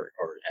lonely, or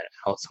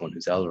someone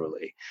who's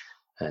elderly.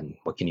 And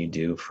what can you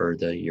do for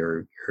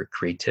your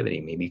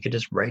creativity? Maybe you could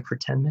just write for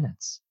 10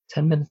 minutes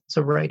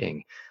of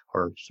writing,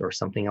 or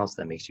something else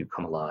that makes you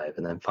come alive.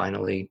 And then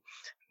finally,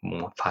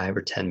 5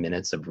 or 10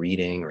 minutes of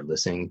reading or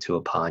listening to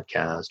a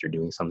podcast or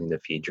doing something to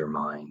feed your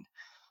mind.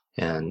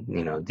 And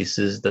these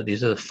are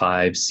the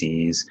 5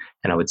 C's.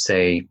 And I would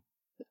say,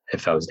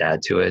 if I was to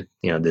add to it,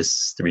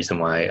 the reason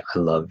why I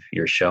love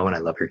your show and I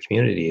love your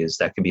community is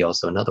that could be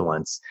also another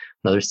one.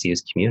 Another C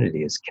is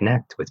community, is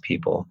connect with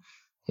people.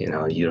 You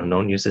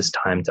don't use this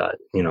time to,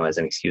 as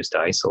an excuse to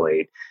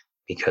isolate,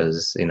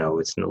 because,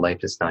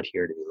 life is not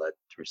here to be led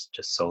through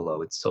just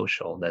solo. It's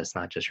social. That's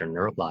not just your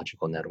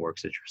neurological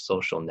networks, it's your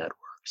social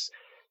networks,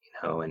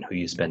 and who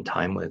you spend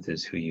time with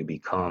is who you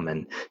become.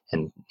 And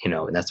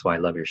that's why I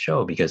love your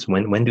show, because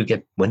when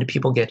do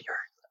people get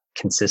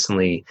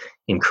consistently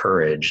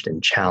encouraged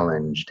and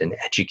challenged and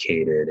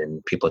educated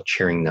and people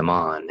cheering them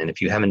on? And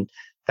if you haven't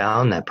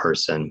found that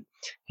person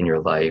in your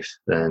life,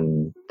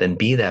 then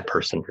be that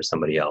person for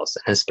somebody else,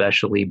 and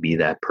especially be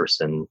that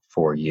person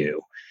for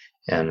you.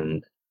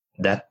 And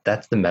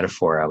that's the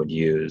metaphor I would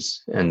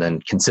use. And then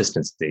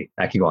consistency.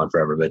 I can go on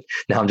forever, but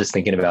now I'm just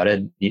thinking about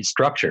it.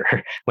 Structure.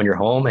 When you're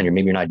home and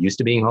maybe you're not used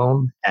to being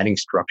home, adding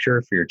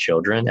structure for your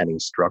children, adding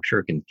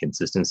structure and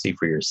consistency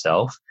for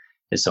yourself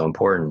is so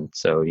important.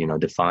 So,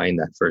 define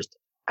that first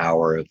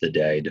hour of the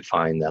day,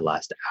 define that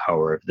last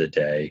hour of the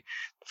day,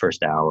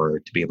 first hour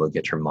to be able to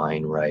get your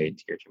mind right,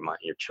 to get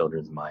your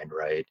children's mind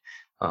right,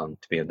 to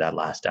be able that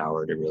last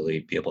hour to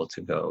really be able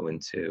to go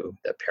into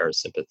that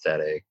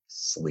parasympathetic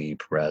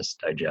sleep, rest,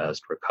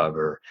 digest,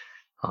 recover.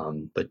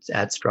 But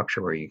add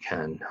structure where you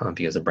can,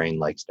 because the brain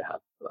likes to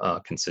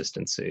have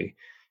consistency.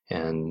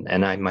 And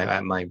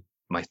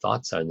my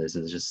thoughts on this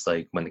is just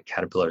like when the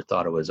caterpillar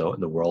thought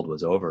the world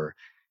was over,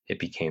 it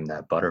became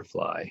that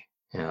butterfly.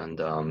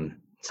 And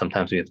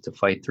sometimes we have to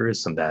fight through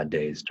some bad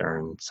days to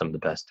earn some of the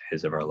best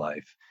days of our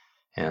life.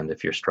 And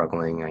if you're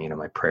struggling,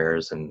 my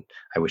prayers, and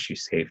I wish you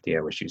safety,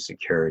 I wish you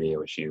security, I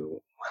wish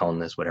you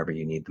wellness, whatever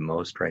you need the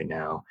most right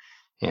now.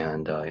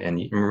 And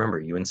remember,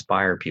 you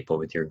inspire people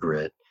with your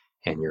grit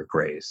and your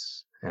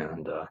grace,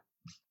 and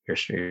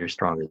you're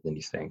stronger than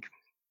you think,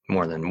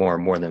 more than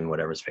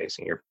whatever's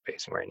you're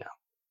facing right now.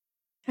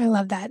 I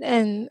love that.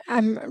 And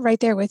I'm right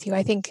there with you.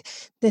 I think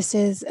this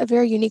is a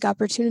very unique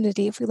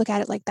opportunity if we look at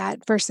it like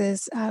that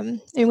versus,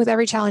 and with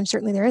every challenge,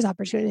 certainly there is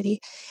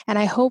opportunity. And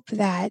I hope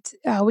that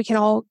we can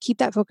all keep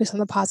that focus on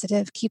the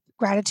positive, keep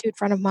gratitude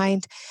front of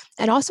mind.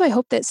 And also, I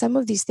hope that some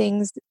of these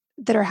things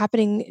that are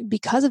happening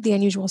because of the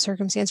unusual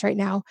circumstance right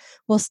now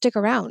will stick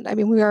around. I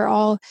mean, we are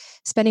all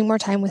spending more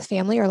time with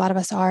family, or a lot of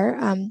us are.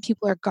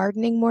 People are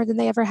gardening more than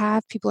they ever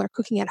have. People are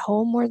cooking at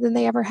home more than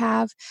they ever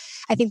have.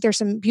 I think there's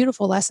some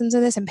beautiful lessons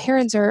in this, and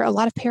a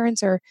lot of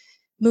parents are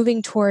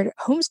moving toward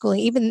homeschooling.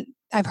 Even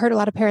I've heard a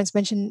lot of parents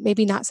mention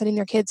maybe not sending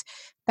their kids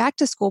back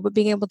to school, but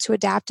being able to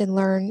adapt and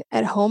learn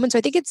at home. And so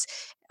I think it's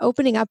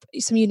opening up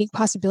some unique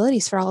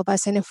possibilities for all of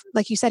us. And if,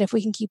 like you said, if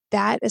we can keep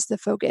that as the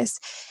focus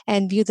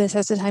and view this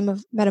as a time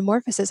of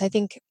metamorphosis, I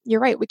think you're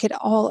right. We could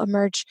all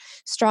emerge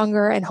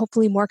stronger and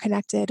hopefully more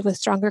connected with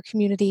stronger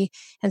community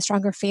and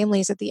stronger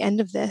families at the end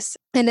of this.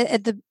 And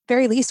at the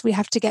very least, we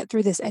have to get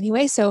through this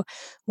anyway. So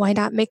why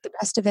not make the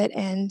best of it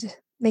and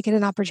make it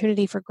an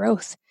opportunity for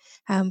growth,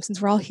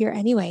 since we're all here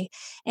anyway.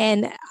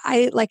 And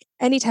I like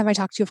anytime I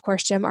talk to you, of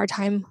course, Jim, our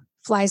time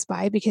flies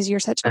by because you're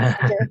such a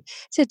pleasure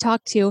to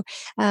talk to.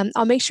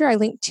 I'll make sure I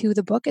link to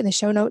the book in the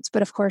show notes,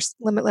 but of course,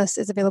 Limitless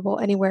is available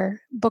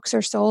anywhere books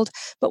are sold.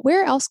 But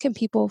where else can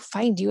people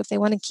find you if they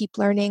want to keep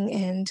learning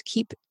and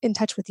keep in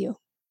touch with you?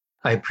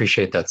 I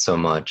appreciate that so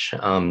much.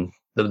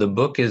 The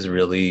book is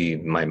really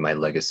my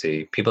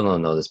legacy. People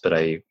don't know this, but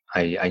I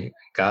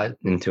got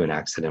into an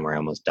accident where I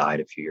almost died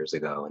a few years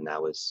ago, and that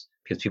was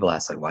because people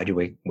ask like, why'd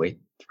you wait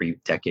 3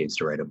 decades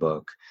to write a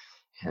book?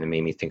 And it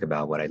made me think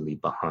about what I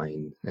leave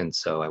behind. And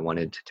so I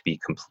wanted it to be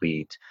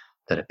complete,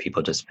 that if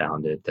people just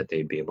found it, that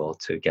they'd be able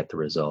to get the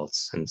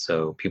results. And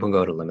so people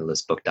go to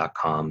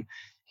limitlessbook.com,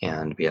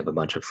 and we have a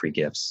bunch of free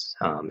gifts,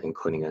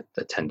 including a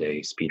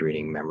 10-day speed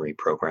reading memory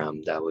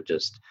program that would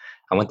just,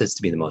 I want this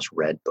to be the most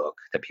read book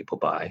that people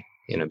buy,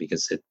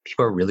 because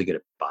people are really good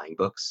at buying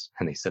books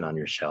and they sit on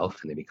your shelf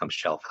and they become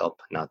shelf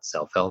help, not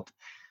self-help.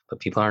 But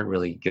people aren't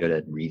really good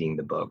at reading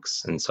the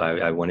books. And so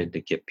I wanted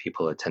to give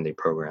people a 10-day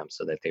program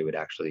so that they would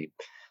actually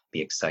be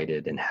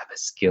excited and have the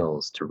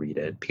skills to read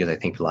it. Because I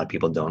think a lot of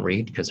people don't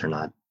read because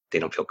they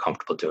don't feel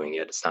comfortable doing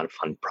it. It's not a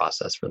fun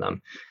process for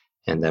them.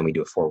 And then we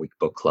do a 4-week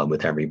book club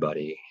with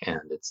everybody.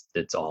 And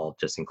it's all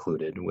just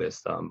included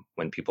with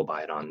when people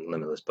buy it on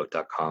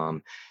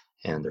limitlessbook.com.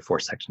 And there are 4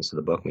 sections to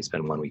the book. We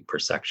spend 1 week per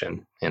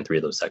section. And 3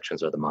 of those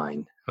sections are the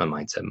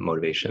mindset,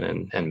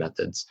 motivation, and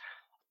methods.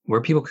 Where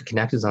people could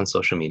connect is on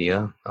social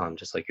media,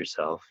 just like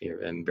yourself. You're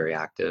very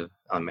active.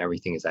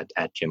 Everything is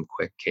at Jim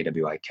Kwik,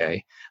 Kwik.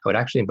 I would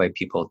actually invite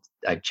people,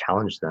 I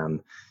challenge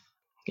them,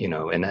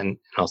 and then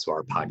also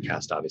our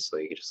podcast,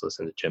 obviously. You could just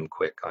listen to Jim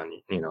Kwik on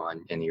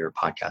any of your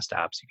podcast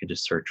apps. You could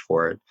just search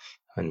for it.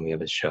 And we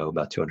have a show,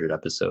 about 200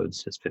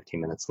 episodes, just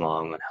 15 minutes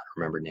long, on how to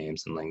remember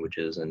names and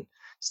languages and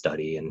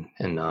study and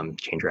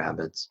change your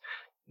habits.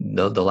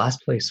 The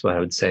last place, what I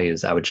would say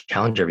is I would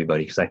challenge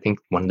everybody, because I think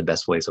one of the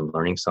best ways of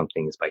learning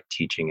something is by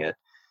teaching it.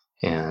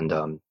 And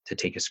to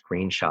take a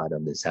screenshot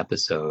of this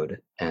episode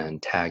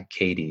and tag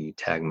Katie,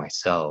 tag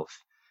myself.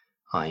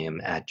 I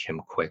am at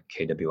Jim Kwik,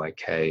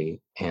 Kwik,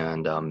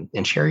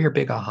 and share your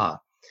big aha.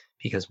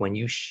 Because when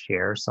you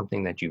share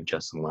something that you've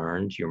just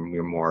learned,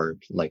 you're more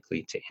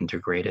likely to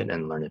integrate it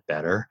and learn it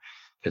better.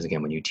 Because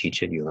again, when you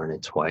teach it, you learn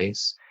it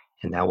twice.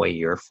 And that way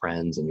your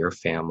friends and your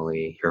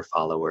family, your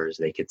followers,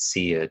 they could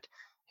see it.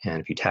 And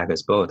if you tag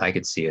us both, I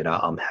could see it.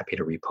 I'm happy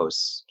to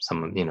repost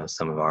some of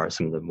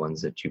the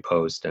ones that you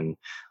post. And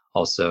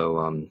also,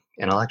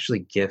 and I'll actually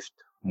gift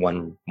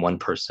one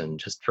person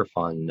just for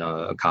fun,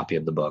 a copy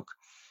of the book.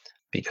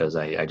 Because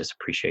I just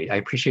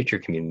appreciate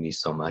your community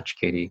so much,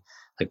 Katie.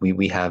 Like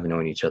we have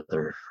known each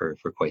other for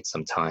quite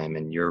some time,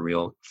 and you're a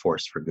real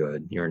force for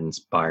good. You're an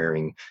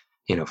inspiring,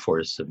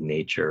 force of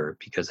nature,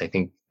 because I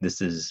think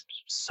this is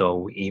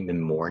so even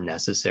more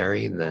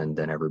necessary than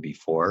ever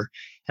before.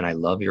 And I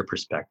love your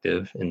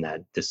perspective in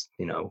that this,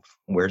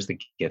 where's the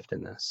gift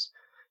in this?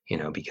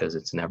 Because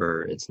it's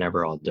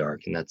never all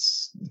dark. And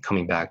that's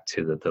coming back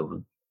to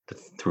the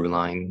through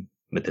line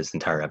with this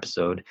entire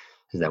episode,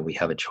 is that we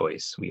have a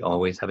choice. We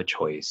always have a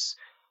choice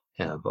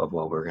of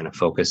what we're going to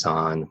focus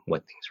on,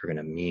 what things we're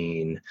going to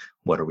mean,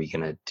 what are we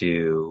going to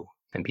do,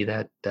 and be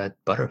that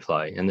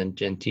butterfly, and then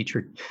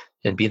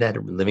and be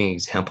that living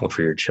example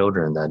for your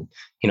children. That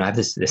I have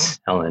this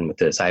Ellen with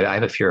this. I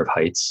have a fear of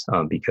heights,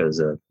 because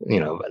of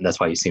that's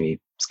why you see me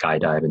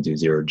skydive and do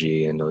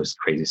 0G and those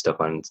crazy stuff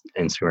on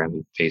Instagram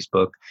and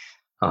Facebook.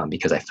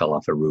 Because I fell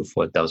off a roof.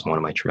 That was one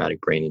of my traumatic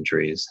brain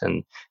injuries.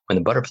 And when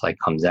the butterfly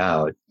comes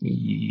out,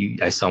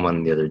 I saw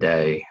one the other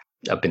day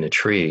up in a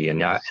tree,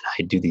 and I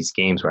do these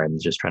games where I'm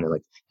just trying to,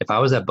 if I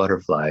was that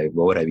butterfly,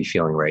 what would I be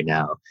feeling right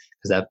now?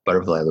 Because that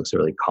butterfly looks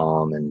really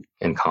calm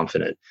and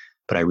confident.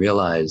 But I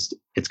realized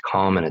it's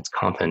calm and it's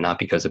confident not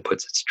because it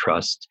puts its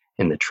trust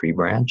in the tree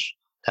branch.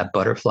 That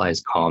butterfly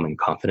is calm and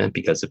confident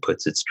because it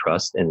puts its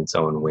trust in its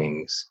own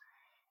wings.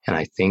 And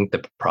I think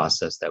the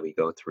process that we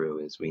go through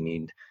is we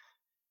need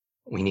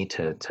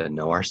to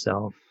know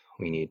ourselves.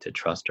 We need to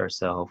trust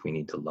ourselves. We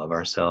need to love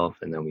ourselves.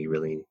 And then we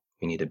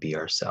need to be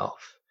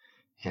ourselves.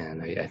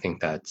 And I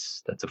think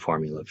that's a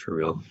formula for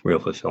real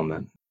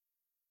fulfillment.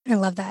 I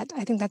love that.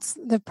 I think that's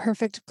the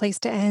perfect place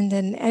to end.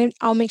 And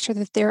I'll make sure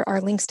that there are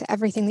links to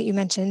everything that you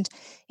mentioned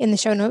in the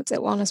show notes at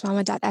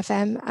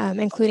wellnessmama.fm,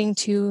 including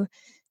to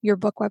your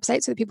book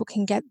website, so that people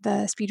can get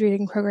the speed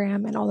reading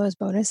program and all those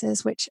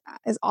bonuses, which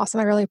is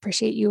awesome. I really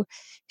appreciate you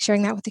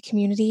sharing that with the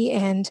community.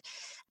 And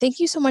Thank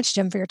you so much,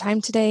 Jim, for your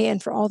time today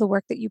and for all the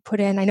work that you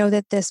put in. I know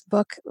that this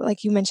book,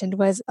 like you mentioned,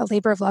 was a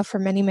labor of love for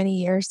many, many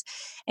years,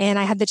 and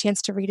I had the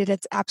chance to read it.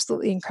 It's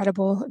absolutely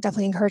incredible.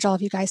 Definitely encourage all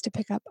of you guys to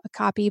pick up a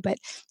copy, but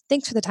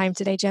thanks for the time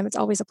today, Jim. It's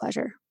always a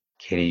pleasure.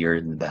 Katie,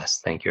 you're the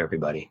best. Thank you,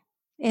 everybody.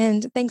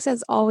 And thanks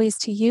as always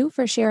to you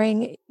for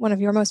sharing one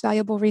of your most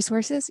valuable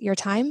resources, your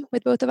time,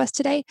 with both of us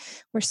today.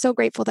 We're so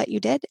grateful that you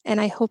did, and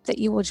I hope that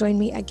you will join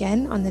me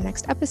again on the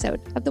next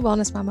episode of the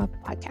Wellness Mama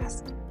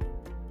podcast.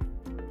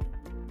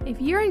 If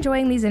you're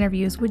enjoying these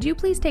interviews, would you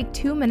please take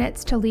 2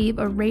 minutes to leave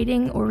a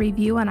rating or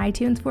review on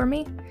iTunes for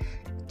me?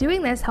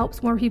 Doing this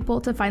helps more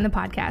people to find the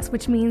podcast,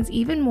 which means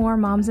even more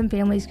moms and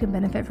families can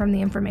benefit from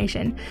the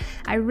information.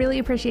 I really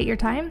appreciate your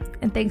time,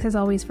 and thanks as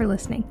always for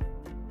listening.